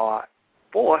women are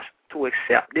forced to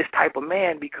accept this type of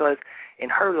man because in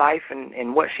her life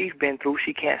and what she's been through,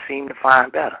 she can't seem to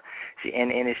find better.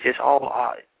 And it's just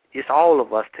all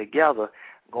of us together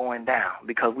going down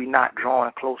because we're not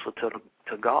drawing closer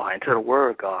to God and to the Word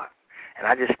of God. And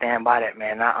I just stand by that,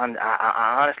 man. I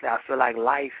honestly, I feel like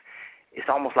life, it's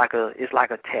almost like a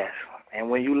test. And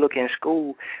when you look in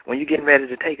school, when you're getting ready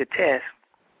to take a test,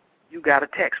 you got a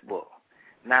textbook.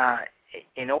 Now,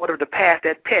 in order to pass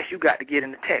that test, you got to get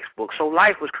in the textbook. So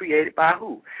life was created by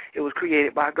who? It was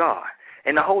created by God.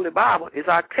 And the Holy Bible is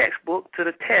our textbook to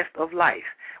the test of life.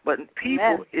 But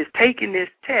people is taking this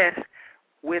test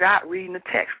without reading the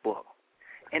textbook.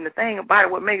 And the thing about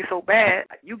it, what makes it so bad,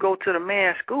 you go to the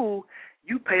man's school,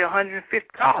 you pay $150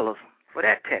 for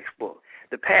that textbook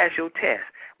to pass your test.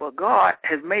 But God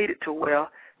has made it to where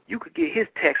you could get his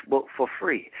textbook for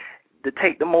free to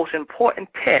take the most important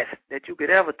test that you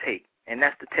could ever take, and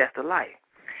that's the test of life.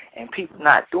 And people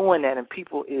not doing that, and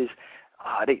people is,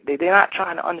 they're not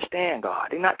trying to understand God.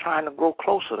 They're not trying to grow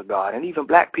closer to God. And even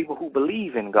black people who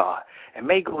believe in God and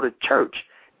may go to church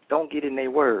don't get in their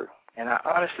word. And I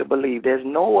honestly believe there's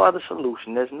no other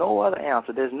solution. There's no other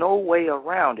answer. There's no way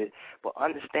around it but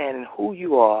understanding who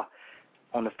you are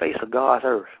on the face of God's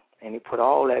earth. And he put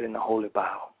all that in the Holy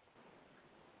Bible.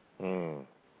 Wow.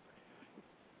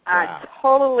 I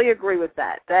totally agree with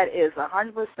that. That is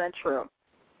 100% true.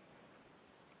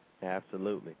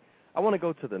 Absolutely. I want to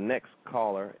go to the next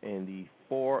caller in the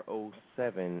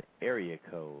 407 area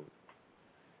code.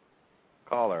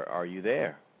 Caller, are you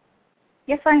there?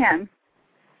 Yes, I am.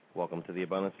 Welcome to the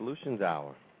Abundant Solutions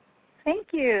Hour. Thank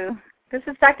you. This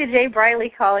is Dr. Jay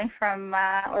Briley calling from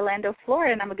Orlando,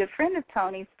 Florida, and I'm a good friend of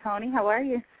Tony's. Tony, how are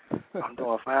you? I'm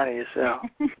doing fine, and yourself?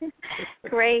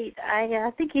 Great.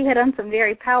 I think you hit on some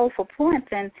very powerful points,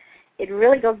 and it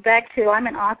really goes back to, I'm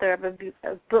an author of a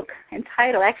book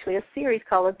entitled, actually a series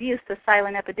called Abuse, the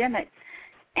Silent Epidemic.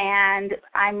 And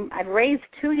I've raised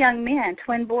 2 young men,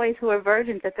 twin boys who are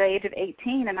virgins at the age of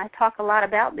 18, and I talk a lot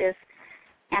about this.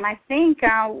 And I think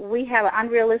we have an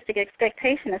unrealistic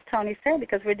expectation, as Tony said,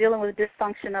 because we're dealing with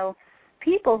dysfunctional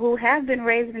people who have been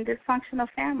raised in dysfunctional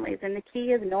families. And the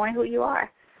key is knowing who you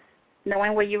are,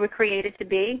 knowing where you were created to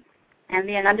be, and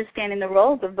then understanding the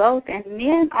roles of both. And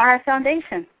men are our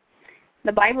foundation.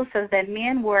 The Bible says that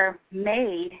men were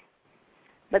made,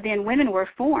 but then women were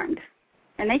formed.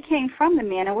 And they came from the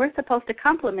men, and we're supposed to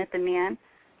complement the men.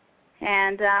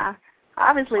 And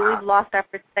obviously, we've lost our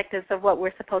perspectives of what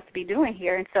we're supposed to be doing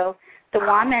here. And so the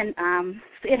woman,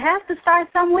 it has to start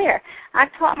somewhere.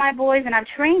 I've taught my boys and I've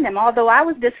trained them, although I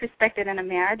was disrespected in a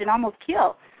marriage and almost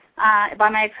killed by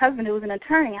my ex-husband who was an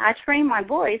attorney. I trained my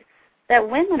boys that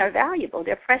women are valuable.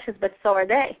 They're precious, but so are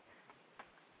they.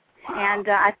 And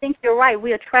I think you're right.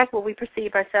 We attract what we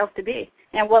perceive ourselves to be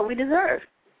and what we deserve.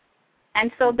 And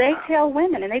so they tell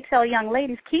women and they tell young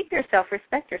ladies, keep yourself,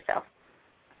 respect yourself.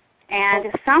 And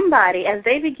somebody, as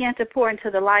they begin to pour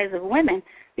into the lives of women,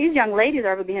 these young ladies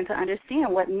are beginning to understand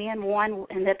what men want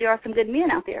and that there are some good men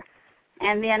out there.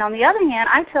 And then on the other hand,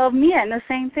 I tell men the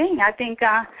same thing. I think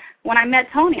when I met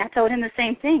Tony, I told him the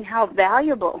same thing, how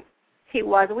valuable he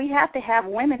was. We have to have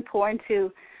women pour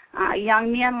into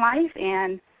young men's life,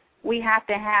 and we have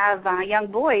to have young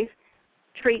boys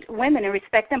treat women and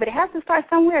respect them. But it has to start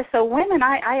somewhere. So women,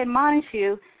 I admonish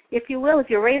you, if you will, if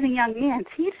you're raising young men,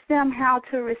 teach them how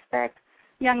to respect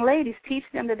young ladies. Teach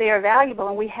them that they are valuable.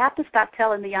 And we have to stop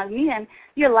telling the young men,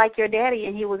 you're like your daddy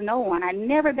and he was no one. I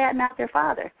never badmouth their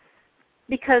father,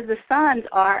 because the sons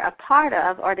are a part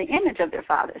of or the image of their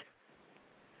fathers.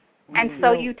 And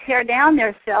so you tear down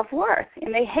their self-worth,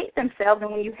 and they hate themselves.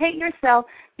 And when you hate yourself,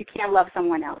 you can't love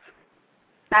someone else,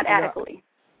 not adequately.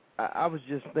 I was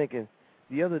just thinking,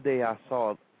 the other day I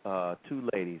saw 2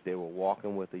 ladies. They were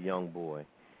walking with a young boy,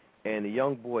 and the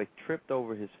young boy tripped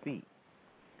over his feet.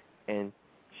 And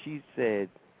she said,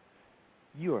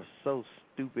 you are so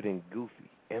stupid and goofy.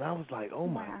 And I was like, oh,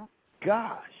 my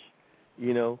gosh,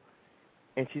 you know.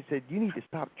 And she said, you need to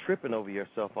stop tripping over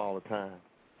yourself all the time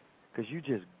because you're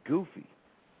just goofy.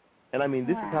 And, I mean,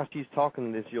 this is how she's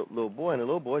talking to this little boy, and the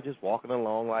little boy just walking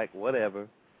along like whatever,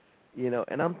 you know.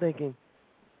 And I'm thinking,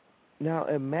 now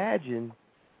imagine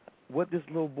what this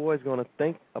little boy is going to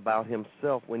think about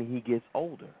himself when he gets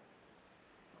older.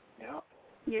 Yeah.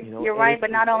 You're right,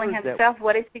 but not only himself,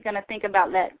 what is he going to think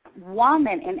about that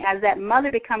woman? And as that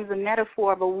mother becomes a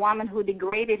metaphor of a woman who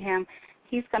degraded him,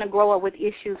 he's going to grow up with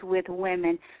issues with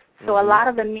women. So a lot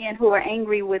of the men who are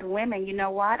angry with women, you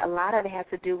know what? A lot of it has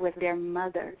to do with their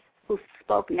mothers who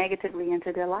spoke negatively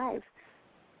into their lives.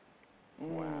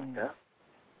 Yeah.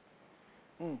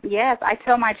 Yes, I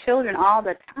tell my children all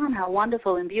the time how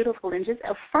wonderful and beautiful, and just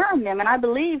affirm them. And I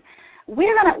believe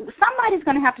somebody's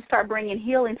going to have to start bringing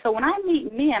healing. So when I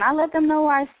meet men, I let them know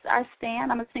I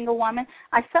stand. I'm a single woman.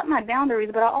 I set my boundaries,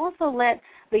 but I also I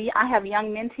have young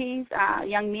mentees,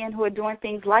 young men who are doing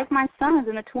things like my sons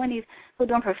in the 20s who are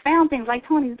doing profound things like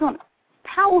Tony's doing,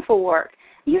 powerful work.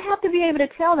 You have to be able to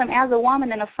tell them as a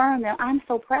woman and affirm them, I'm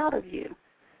so proud of you.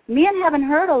 Men haven't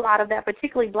heard a lot of that,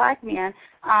 particularly black men,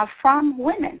 from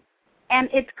women. And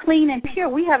it's clean and pure.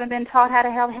 We haven't been taught how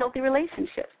to have healthy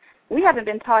relationships. We haven't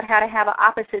been taught how to have an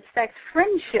opposite-sex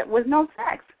friendship with no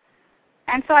sex.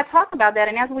 And so I talk about that,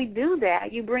 and as we do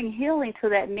that, you bring healing to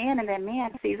that man, and that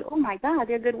man sees, oh, my God,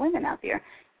 there are good women out there.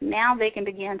 Now they can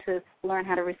begin to learn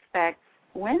how to respect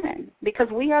women, because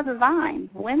we are the vine.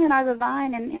 Women are the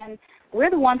vine, and we're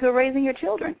the ones who are raising your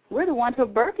children. We're the ones who are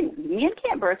birthing. Men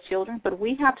can't birth children, but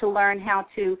we have to learn how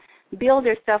to build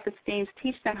their self-esteem,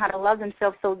 teach them how to love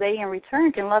themselves so they, in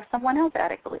return, can love someone else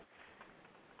adequately.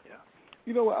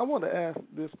 You know what? I want to ask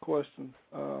this question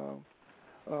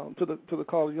to the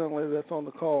caller, young lady that's on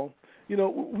the call. You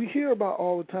know, we hear about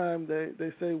all the time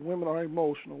they say women are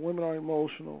emotional. Women are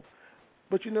emotional.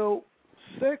 But, you know,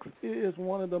 sex is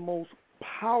one of the most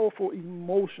powerful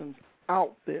emotions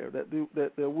out there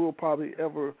that we'll probably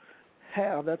ever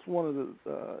have. That's one of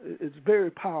it's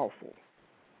very powerful.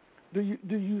 Do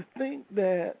you think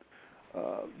that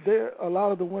a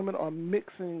lot of the women are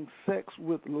mixing sex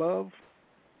with love?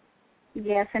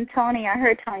 Yes, and Tony, I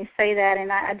heard Tony say that,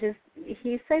 and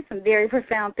he said some very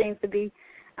profound things to be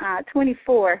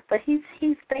 24, but he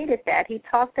stated that. He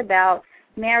talked about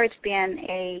marriage being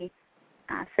a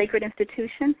sacred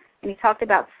institution, and he talked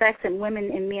about sex and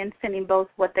women and men sending both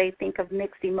what they think of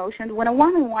mixed emotions. When a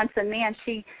woman wants a man,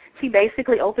 she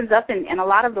basically opens up, and a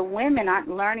lot of the women aren't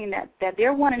learning that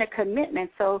they're wanting a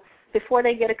commitment. So before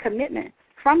they get a commitment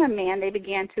from a man, they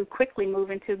begin to quickly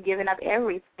move into giving up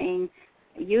everything,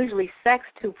 usually sex,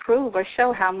 to prove or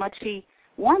show how much he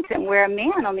wants him, where a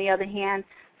man, on the other hand,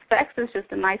 sex is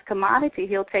just a nice commodity.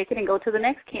 He'll take it and go to the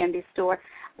next candy store.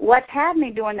 What's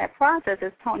happening during that process,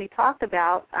 as Tony talked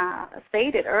about,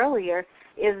 stated earlier,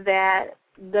 is that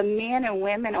the men and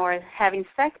women are having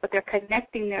sex, but they're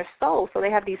connecting their souls. So they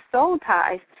have these soul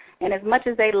ties, and as much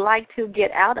as they like to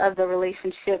get out of the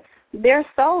relationship, their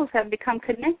souls have become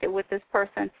connected with this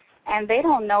person, and they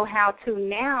don't know how to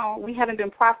now. We haven't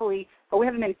been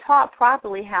taught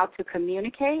properly how to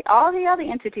communicate. All the other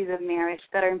entities of marriage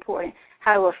that are important,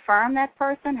 how to affirm that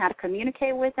person, how to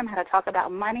communicate with them, how to talk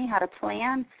about money, how to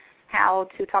plan, how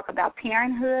to talk about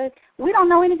parenthood. We don't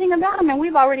know anything about them, and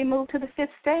we've already moved to the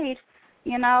fifth stage,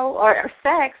 or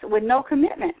sex with no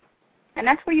commitment. And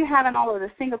that's where you're having all of the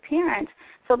single parents.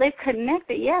 So they've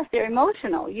connected. Yes, they're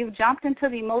emotional. You've jumped into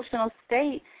the emotional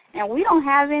state, and we don't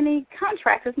have any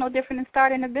contracts. It's no different than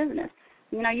starting a business.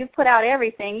 You've put out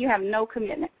everything. You have no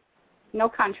commitment, no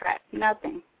contract,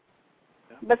 nothing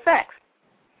but sex.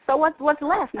 So what's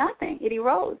left? Nothing. It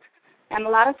erodes. And a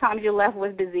lot of times you're left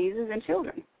with diseases and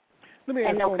children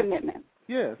and no commitment.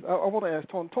 Yes, I want to ask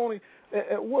Tony. Tony,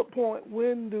 at what point,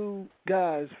 when do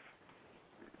guys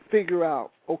figure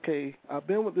out, okay, I've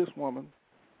been with this woman,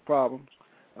 problems.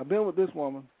 I've been with this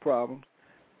woman, problems.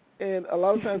 And a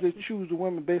lot of times they choose the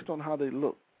women based on how they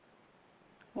look.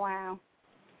 Wow.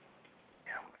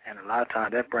 And a lot of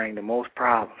times that brings the most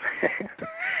problems.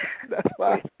 That's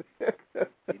why.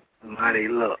 How they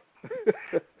look.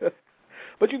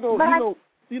 But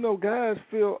guys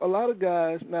feel, a lot of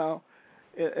guys now,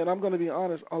 and I'm going to be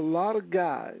honest, a lot of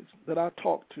guys that I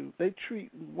talk to, they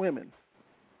treat women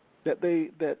that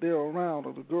they're around,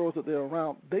 or the girls that they're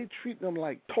around, they treat them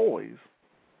like toys.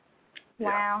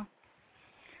 Wow.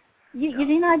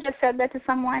 I just said that to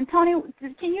someone. Tony,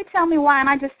 can you tell me why? And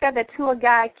I just said that to a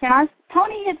guy.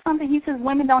 Tony hit something. He says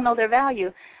women don't know their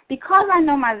value. Because I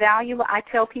know my value, I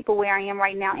tell people where I am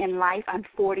right now in life. I'm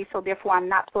 40, so therefore I'm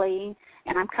not playing.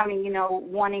 And I'm coming,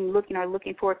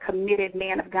 looking for a committed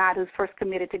man of God who's first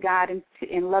committed to God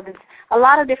and loving a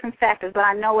lot of different factors. But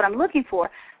I know what I'm looking for.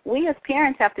 We as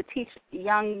parents have to teach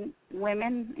young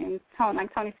women, and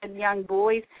like Tony said, young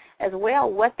boys as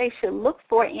well, what they should look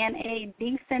for in a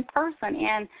decent person.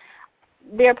 And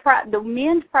the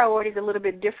men's priority is a little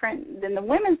bit different than the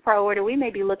women's priority we may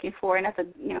be looking for. And that's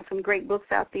some great books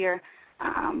out there,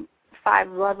 5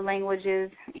 Love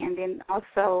Languages, and then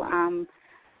also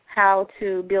How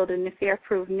to Build an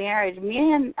Affair-Proof Marriage.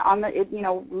 Men on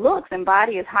the looks and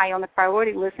body is high on the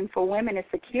priority list, and for women it's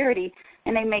security.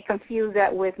 And they may confuse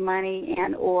that with money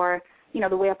and or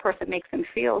the way a person makes them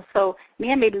feel. So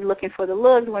men may be looking for the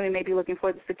looks, women may be looking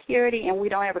for the security, and we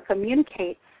don't ever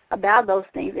communicate about those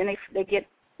things. And they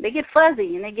get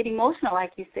fuzzy and they get emotional,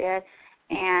 like you said.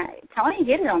 And Tony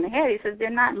hit it on the head. He says they're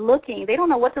not looking. They don't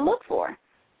know what to look for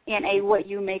in a what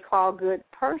you may call good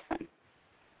person.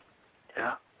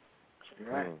 Yeah,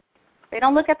 right. They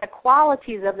don't look at the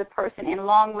qualities of the person and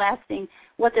long-lasting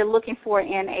what they're looking for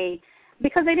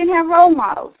because they didn't have role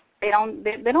models. They don't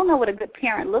know what a good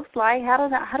parent looks like. How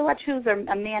do I choose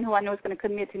a man who I know is going to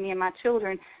commit to me and my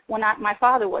children when my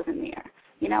father wasn't there?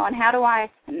 And how do I,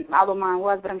 although mine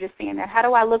was, but I'm just saying that, how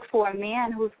do I look for a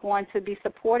man who's going to be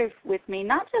supportive with me,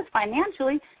 not just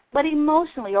financially, but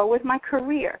emotionally or with my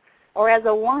career or as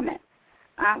a woman?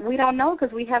 We don't know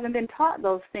because we haven't been taught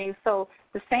those things. So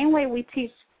the same way we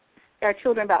teach our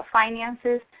children about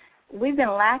finances, we've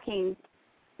been lacking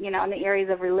in the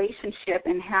areas of relationship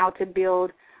and how to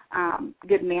build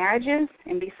good marriages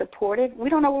and be supported. We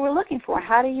don't know what we're looking for.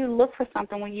 How do you look for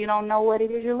something when you don't know what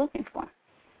it is you're looking for?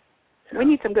 Yeah. We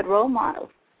need some good role models.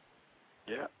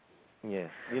 Yeah. Yes.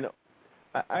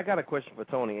 I got a question for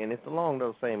Tony, and it's along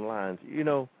those same lines.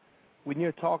 When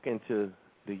you're talking to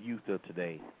the youth of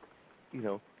today,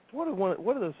 what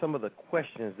are some of the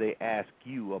questions they ask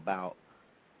you about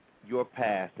your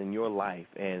past and your life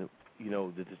and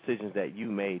the decisions that you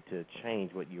made to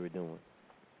change what you were doing?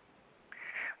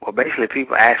 Well, basically,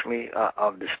 people ask me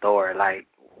of the story, like,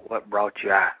 what brought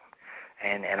you out?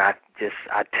 And I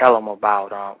tell them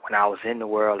about when I was in the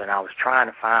world and I was trying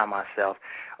to find myself,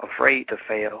 afraid to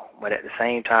fail, but at the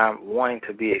same time wanting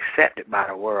to be accepted by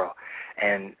the world,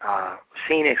 and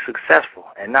seeing it successful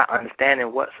and not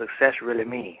understanding what success really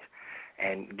means,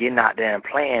 and getting out there and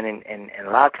playing. And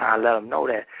a lot of times I let them know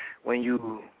that when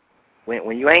you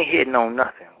ain't hitting on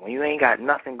nothing, when you ain't got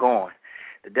nothing going,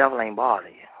 the devil ain't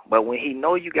bothering you. But when he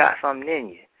know you got something in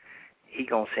you, he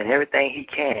going to send everything he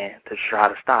can to try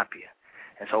to stop you.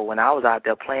 And so when I was out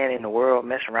there playing in the world,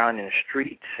 messing around in the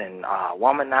streets and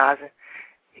womanizing,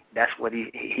 that's what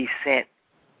he sent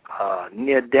a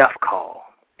near-death call.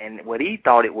 And what he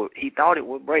thought it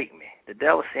would break me. The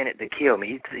devil sent it to kill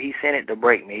me. He sent it to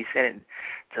break me. He sent it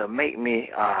to make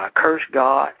me curse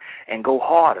God and go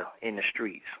harder in the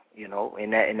streets. You know,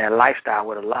 in that lifestyle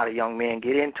what a lot of young men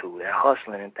get into, that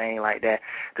hustling and things like that,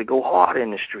 to go harder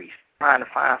in the streets, trying to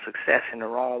find success in the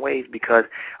wrong ways, because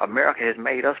America has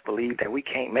made us believe that we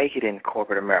can't make it in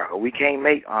corporate America. We can't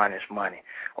make honest money,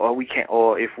 or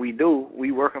if we do,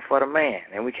 we working for the man,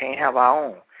 and we can't have our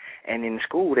own. And in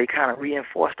school, they kind of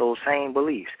reinforce those same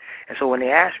beliefs. And so when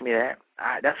they ask me that,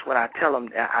 that's what I tell them.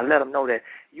 I let them know that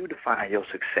you define your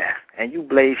success and you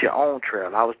blaze your own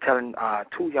trail. I was telling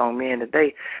 2 young men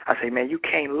today, I say, man, you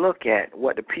can't look at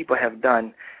what the people have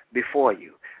done before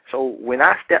you. So when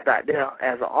I stepped out there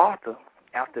as an author,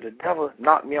 after the devil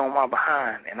knocked me on my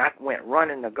behind and I went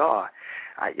running to God,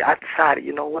 I decided,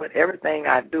 you know what, everything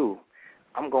I do,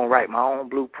 I'm going to write my own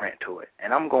blueprint to it,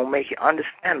 and I'm going to make it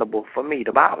understandable for me.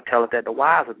 The Bible tells us that the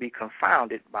wise will be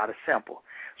confounded by the simple.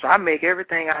 So I make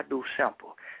everything I do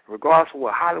simple. Regardless of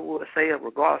what Hollywood say,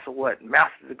 regardless of what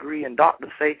master's degree and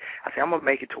doctors say, I say I'm going to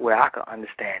make it to where I can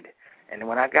understand it. And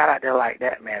when I got out there like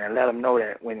that, man, and let them know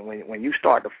that when you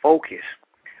start to focus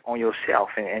on yourself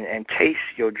and chase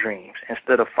your dreams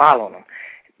instead of following them,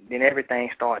 then everything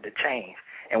started to change.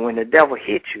 And when the devil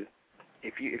hits you,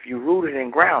 if you're rooted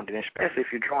and grounded, especially if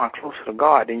you're drawing closer to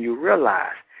God, then you realize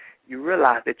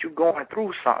that you're going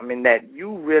through something and that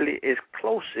you really is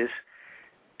closest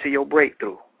to your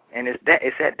breakthrough. And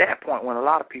it's at that point when a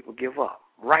lot of people give up,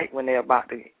 right when they're about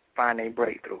to find their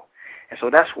breakthrough. And so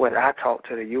that's what I talk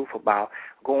to the youth about,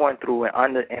 going through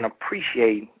and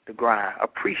appreciating the grind,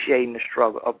 appreciating the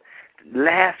struggle,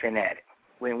 laughing at it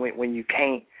when you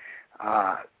can't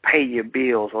pay your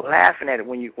bills, or laughing at it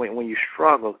when you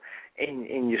struggle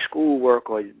in your schoolwork,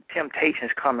 or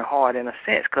temptations coming hard in a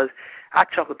sense. Because I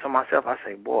chuckle to myself, I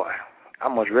say, boy, I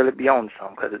must really be on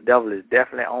something, because the devil is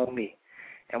definitely on me.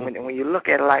 And when you look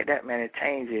at it like that, man, it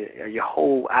changes your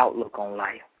whole outlook on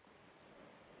life.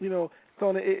 You know,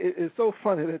 Tony, it's so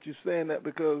funny that you're saying that,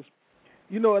 because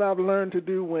you know what I've learned to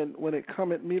do when it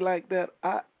come at me like that?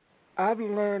 I've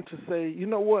learned to say, you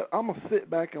know what, I'm going to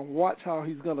sit back and watch how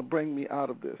he's going to bring me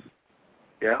out of this.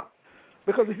 Yeah.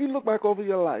 Because if you look back over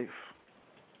your life,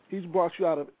 he's brought you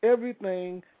out of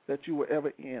everything that you were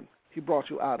ever in. He brought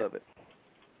you out of it.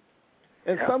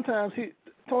 And sometimes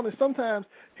sometimes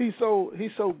he's so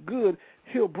good,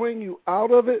 he'll bring you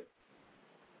out of it,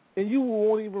 and you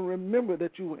won't even remember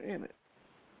that you were in it.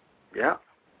 Yeah,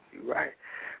 you're right.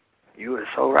 You are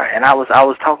so right. And I was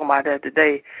talking about that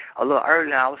today a little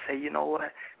earlier. I would say, you know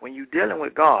what? When you're dealing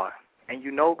with God and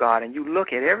you know God and you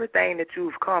look at everything that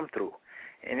you've come through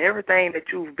and everything that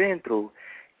you've been through,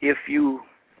 if you,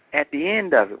 at the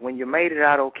end of it, when you made it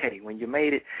out okay, when you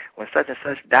made it, when such and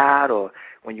such died, or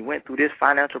when you went through this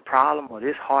financial problem or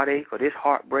this heartache or this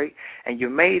heartbreak, and you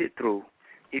made it through,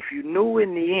 if you knew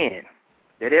in the end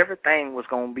that everything was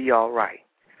going to be all right,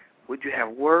 would you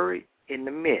have worried in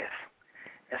the midst?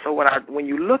 And so when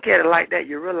you look at it like that,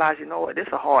 you realize, you know what, this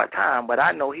is a hard time, but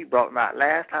I know he brought me out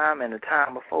last time and the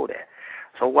time before that.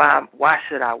 So why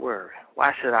should I worry?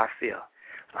 Why should I fear?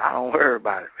 So I don't worry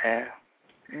about it, man,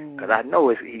 because I know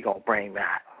he's going to bring me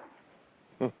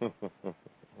out.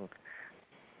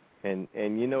 And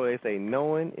you know, they say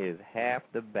knowing is half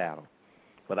the battle.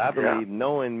 But I believe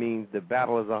knowing means the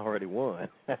battle is already won.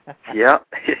 Yep,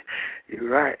 you're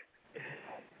right.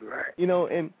 You're right. You know,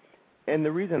 and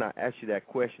the reason I asked you that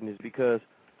question is because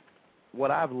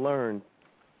what I've learned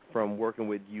from working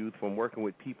with youth, from working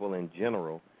with people in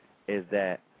general, is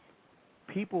that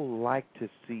people like to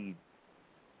see,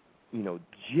 you know,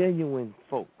 genuine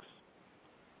folks.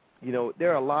 You know,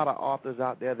 there are a lot of authors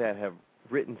out there that have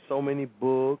written so many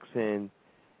books and,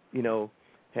 you know,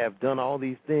 have done all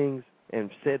these things and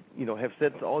said, you know, have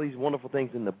said all these wonderful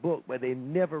things in the book, but they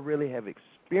never really have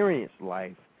experienced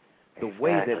life the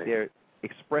way that they're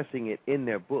expressing it in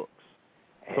their books.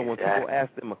 So when people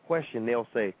ask them a question, they'll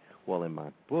say, well, in my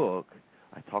book,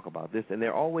 I talk about this, and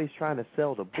they're always trying to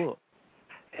sell the book.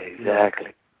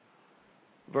 Exactly.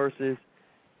 Versus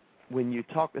when you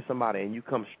talk to somebody and you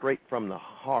come straight from the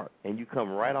heart and you come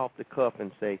right off the cuff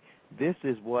and say, this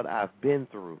is what I've been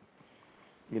through,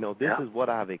 this is what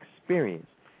I've experienced,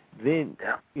 then,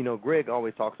 Greg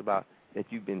always talks about that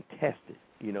you've been tested,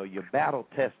 you're battle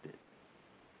tested.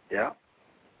 Yeah.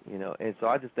 And so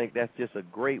I just think that's just a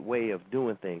great way of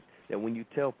doing things, that when you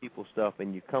tell people stuff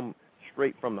and you come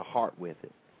straight from the heart with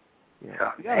it.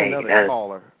 Yeah. We got another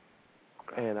caller.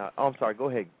 And I'm sorry, go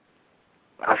ahead.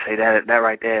 I say that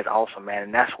right there is awesome, man,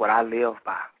 and that's what I live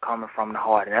by, coming from the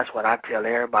heart, and that's what I tell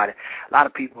everybody. A lot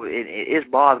of people, it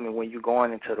bothers me when you're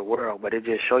going into the world, but it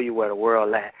just show you where the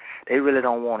world at. They really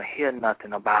don't want to hear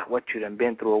nothing about what you done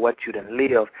been through or what you done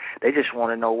lived. They just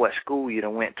want to know what school you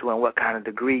done went to and what kind of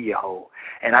degree you hold.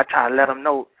 And I try to let them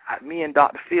know, me and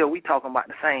Dr. Phil, we talking about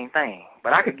the same thing,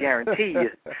 but I could guarantee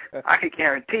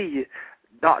you,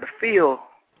 Dr. Phil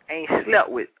ain't slept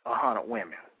with 100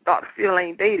 women. Dr. Phil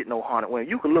ain't dated no 100 women.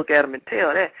 You can look at him and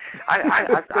tell that.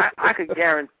 I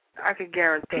could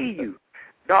guarantee you,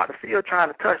 Dr. Phil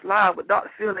trying to touch live, but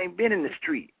Dr. Phil ain't been in the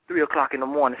street 3 o'clock in the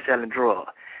morning selling drugs.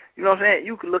 You know what I'm saying?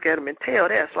 You can look at him and tell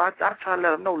that. So I try to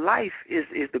let him know life is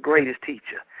the greatest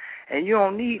teacher. And you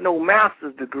don't need no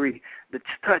master's degree to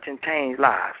touch and change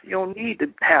lives. You don't need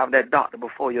to have that doctor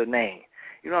before your name.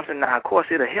 You know what I'm saying? Now, of course,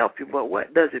 it'll help you, but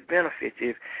what does it benefit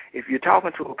you? If you're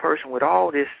talking to a person with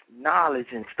all this knowledge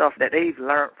and stuff that they've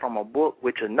learned from a book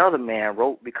which another man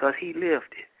wrote because he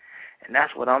lived it. And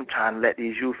that's what I'm trying to let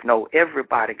these youth know.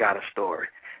 Everybody got a story.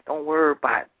 Don't worry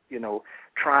about,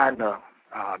 trying to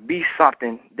be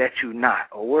something that you're not,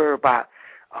 or worry about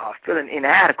feeling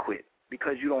inadequate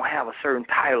because you don't have a certain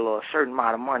title or a certain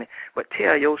amount of money, but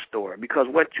tell your story, because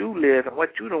what you live and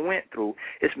what you done went through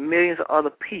is millions of other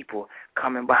people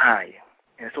coming behind you.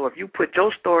 And so if you put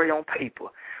your story on paper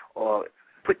or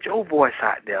put your voice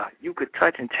out there, you could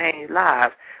touch and change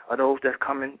lives of those that's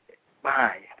coming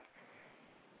behind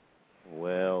you.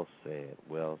 Well said,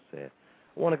 well said.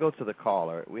 I want to go to the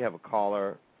caller. We have a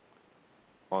caller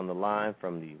on the line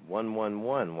from the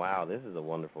 111. Wow, this is a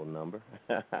wonderful number.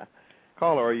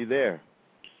 Caller, are you there?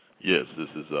 Yes, this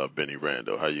is Benny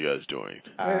Randall. How you guys doing?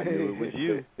 I knew it was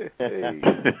you.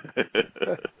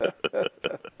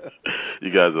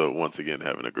 You guys are once again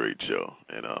having a great show,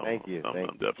 and Thank you. I'm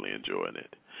definitely enjoying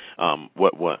it.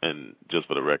 And just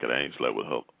for the record, I ain't slept with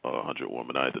 100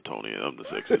 women either, Tony, and I'm the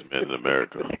sexiest man in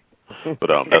America. But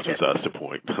that's besides the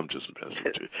point. I'm just messing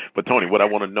with you. But Tony, what I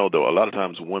want to know though, a lot of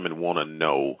times women want to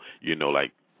know,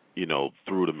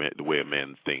 through the way a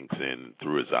man thinks and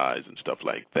through his eyes and stuff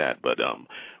like that. But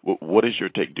what is your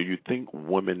take? Do you think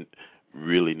women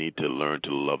really need to learn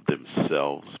to love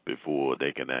themselves before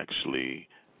they can actually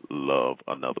love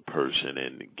another person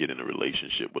and get in a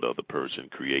relationship with other person,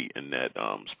 creating that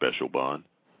special bond?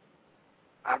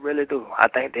 I really do. I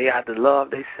think they have to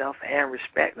love themselves and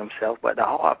respect themselves. But the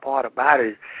hard part about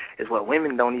it is what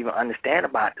women don't even understand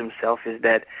about themselves is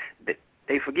that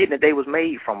they forget that they was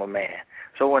made from a man.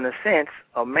 So in a sense,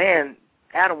 a man,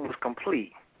 Adam was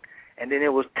complete, and then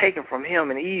it was taken from him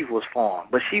and Eve was formed.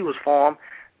 But she was formed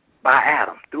by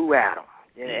Adam, through Adam.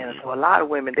 And so a lot of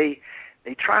women, they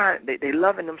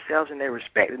loving themselves and they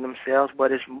respecting themselves,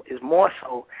 but it's more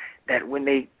so that when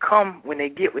they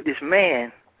get with this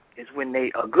man, is when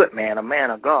they a good man, a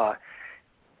man of God,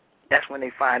 that's when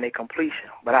they find their completion.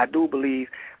 But I do believe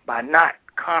by not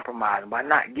compromising, by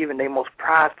not giving their most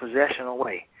prized possession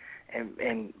away,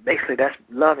 and basically that's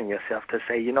loving yourself to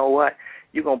say, you know what,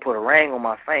 you're going to put a ring on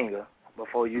my finger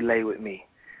before you lay with me.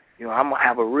 I'm going to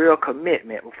have a real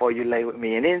commitment before you lay with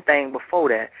me, and anything before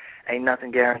that ain't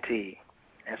nothing guaranteed.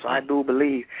 And so I do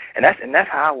believe, and that's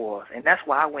how I was, and that's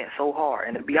why I went so hard.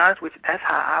 And to be honest with you, that's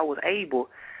how I was able,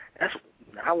 I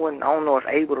don't know if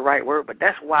able the right word, but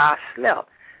that's why I slept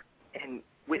and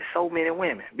with so many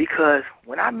women. Because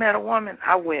when I met a woman,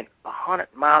 I went 100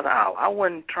 miles an hour. I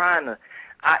wasn't trying to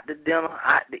out to dinner,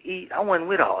 out to eat. I wasn't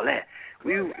with all that.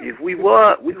 We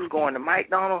was going to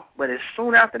McDonald's, but as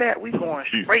soon after that, we going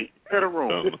straight to the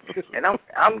room. And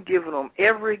I'm giving them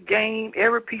every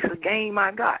piece of game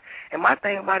I got. And my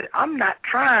thing about it, I'm not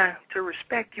trying to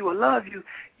respect you or love you.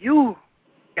 You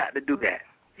got to do that.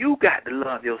 You got to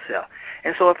love yourself.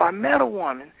 And so if I met a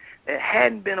woman that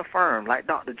hadn't been affirmed, like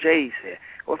Dr. J said,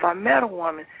 or if I met a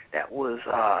woman that was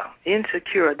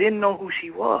insecure, didn't know who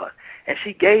she was, and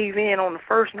she gave in on the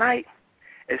first night,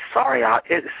 as sorry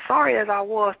as I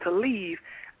was to leave,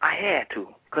 I had to,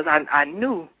 because I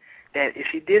knew that if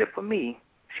she did it for me,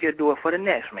 she'll do it for the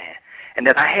next man, and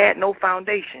that I had no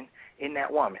foundation in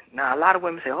that woman. Now, a lot of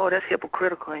women say, oh, that's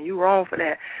hypocritical and you wrong for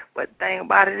that. But the thing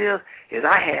about it is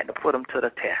I had to put them to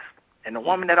the test. And the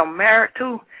woman that I'm married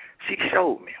to, she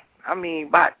showed me. I mean,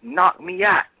 about knocked me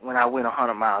out when I went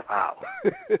 100 miles per hour.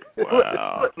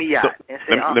 Wow. Put me out and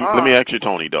say, let me ask you,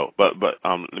 Tony, though. But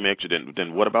let me ask you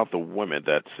then. What about the women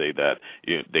that say that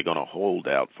they're going to hold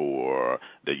out for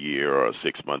the year or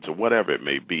 6 months or whatever it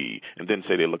may be, and then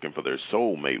say they're looking for their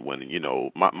soulmate? When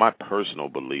my personal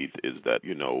belief is that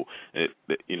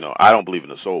I don't believe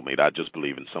in a soulmate. I just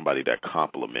believe in somebody that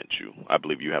complements you. I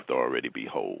believe you have to already be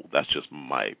whole. That's just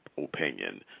my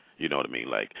opinion. You know what I mean?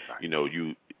 Like,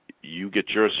 you get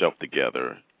yourself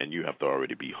together, and you have to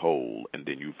already be whole, and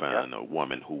then you find a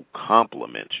woman who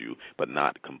complements you but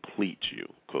not completes you,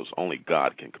 because only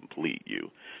God can complete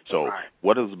you. So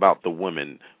what is about the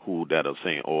women that are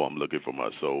saying, oh, I'm looking for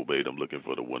my soulmate, I'm looking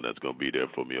for the one that's going to be there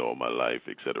for me all my life,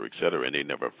 et cetera, and they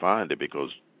never find it because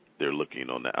they're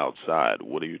looking on the outside?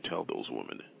 What do you tell those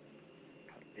women?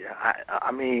 Yeah,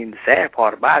 I mean, the sad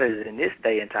part about it is in this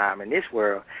day and time, in this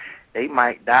world, they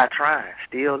might die trying,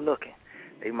 still looking.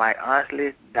 They might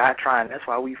honestly die trying. That's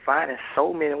why we finding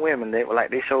so many women.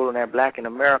 Like they showed on that Black in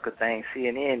America thing,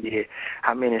 CNN did,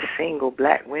 how many single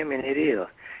black women it is.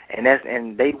 And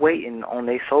they waiting on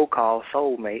their so-called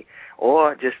soulmate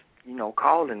or just,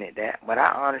 calling it that. But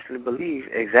I honestly believe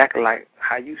exactly like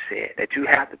how you said, that you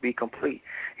have to be complete.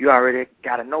 You already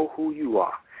got to know who you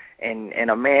are.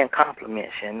 And a man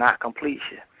compliments you and not completes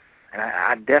you. And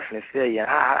I definitely feel you.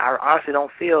 I honestly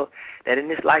don't feel that in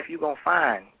this life you're going to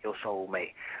find your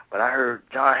soulmate. But I heard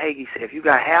John Hagee say, if you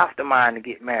got half the mind to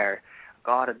get married,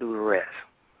 God will do the rest.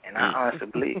 And I honestly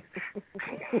believe.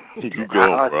 You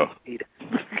go, bro.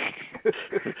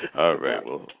 All right,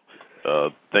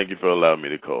 well, thank you for allowing me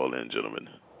to call in, gentlemen.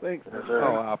 Thanks.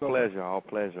 Our pleasure,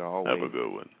 always. Have a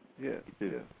good one. Yeah.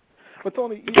 But,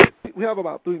 Tony, we have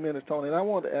about 3 minutes, Tony, and I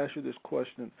wanted to ask you this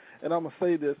question. And I'm going to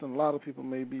say this, and a lot of people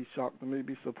may be shocked and may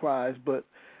be surprised, but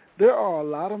there are a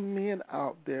lot of men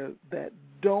out there that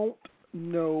don't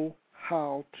know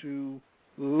how to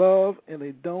love, and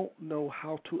they don't know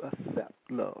how to accept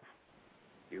love.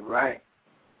 You're right.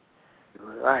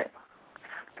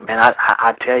 Man,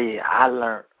 I tell you, I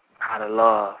learned how to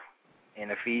love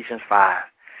in Ephesians 5.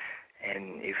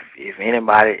 And if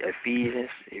anybody, Ephesians,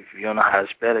 if you don't know how to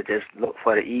spell it, just look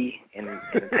for the E in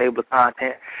the table of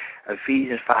content.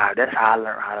 Ephesians 5, that's how I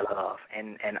learned how to love.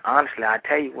 And honestly, I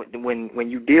tell you, when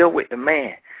you deal with the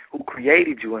man who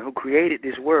created you and who created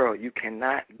this world, you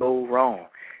cannot go wrong.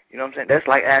 You know what I'm saying? That's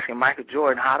like asking Michael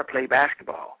Jordan how to play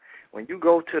basketball. When you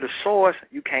go to the source,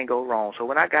 you can't go wrong. So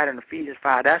when I got in Ephesians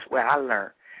 5, that's where I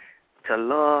learned to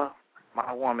love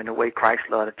my woman the way Christ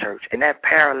loved the church. And that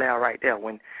parallel right there,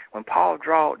 when Paul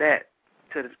drawed that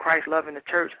to Christ loving the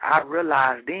church, I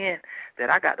realized then that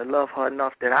I got to love her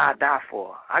enough that I'd die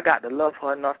for her. I got to love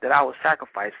her enough that I would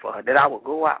sacrifice for her, that I would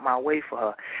go out my way for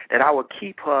her, that I would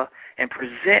keep her and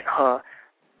present her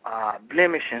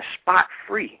blemish and spot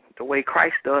free the way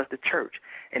Christ does the church.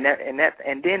 And then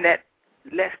that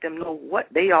lets them know what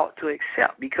they ought to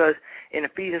accept, because in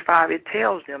Ephesians 5 it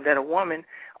tells them that a woman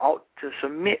ought to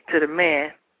submit to the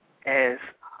man as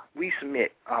we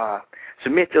submit.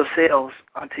 Submit yourselves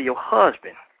unto your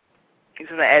husband.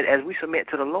 As we submit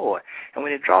to the Lord. And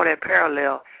when they draw that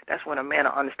parallel, that's when a man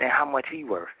will understand how much he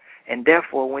worth. And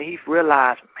therefore, when he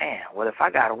realized, man, well, if I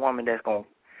got a woman that's going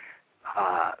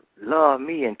to love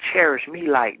me and cherish me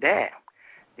like that,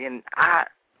 then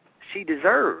she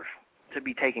deserves to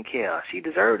be taken care of. She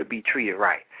deserves to be treated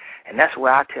right. And that's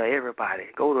why I tell everybody,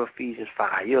 go to Ephesians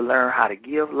 5. You'll learn how to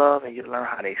give love and you'll learn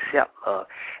how to accept love.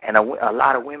 And a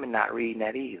lot of women not reading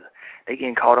that either. They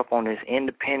getting caught up on this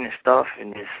independent stuff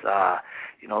and this,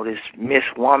 this Miss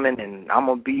Woman and I'm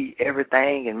going to be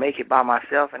everything and make it by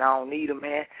myself and I don't need a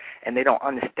man. And they don't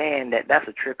understand that that's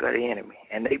a trick of the enemy.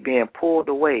 And they being pulled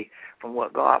away from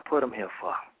what God put them here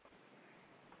for.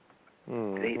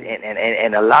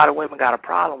 And a lot of women got a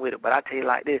problem with it, but I tell you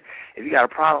like this, if you got a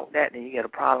problem with that, then you got a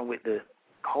problem with the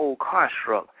whole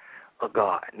construct of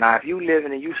God. Now, if you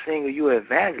living and you single, you an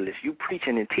evangelist, you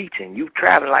preaching and teaching, you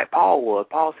traveling like Paul was.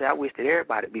 Paul said, I wish that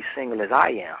everybody be single as I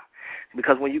am.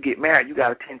 Because when you get married, you got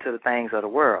to tend to the things of the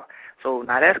world. So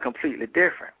now that's completely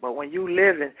different. But when you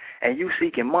living and you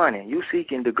seeking money, you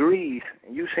seeking degrees,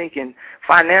 and you seeking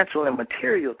financial and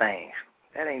material things,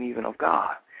 that ain't even of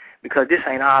God. Because this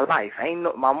ain't our life.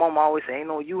 My mom always say, ain't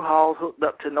no U-Hauls hooked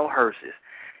up to no hearses.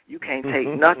 You can't take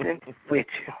nothing with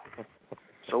you.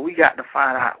 So we got to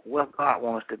find out what God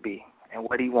wants to be and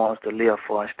what he wants to live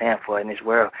for and stand for in this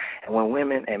world. And when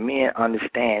women and men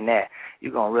understand that,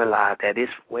 you're going to realize that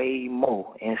it's way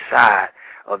more inside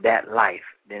of that life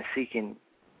than chasing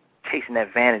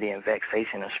that vanity and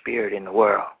vexation of spirit in the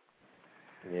world.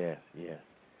 Yes.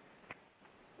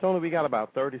 Tony, we got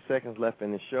about 30 seconds left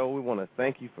in the show. We want to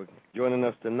thank you for joining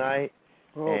us tonight.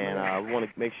 We want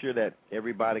to make sure that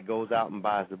everybody goes out and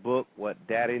buys the book, What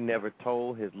Daddy Never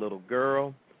Told His Little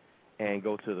Girl, and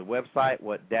go to the website,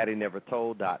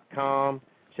 whatdaddynevertold.com.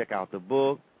 Check out the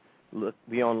book.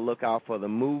 Be on the lookout for the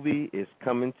movie. It's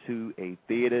coming to a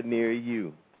theater near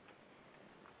you.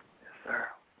 Yes, sir.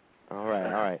 All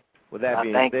right. With that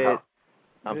being said,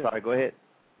 I'm sorry, go ahead.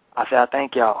 I said I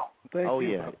thank y'all. Thank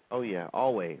you. Oh, yeah,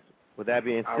 always. With that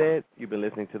being said, you've been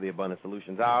listening to the Abundant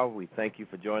Solutions Hour. We thank you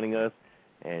for joining us,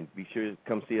 and be sure to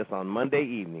come see us on Monday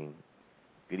evening.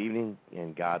 Good evening,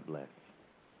 and God bless.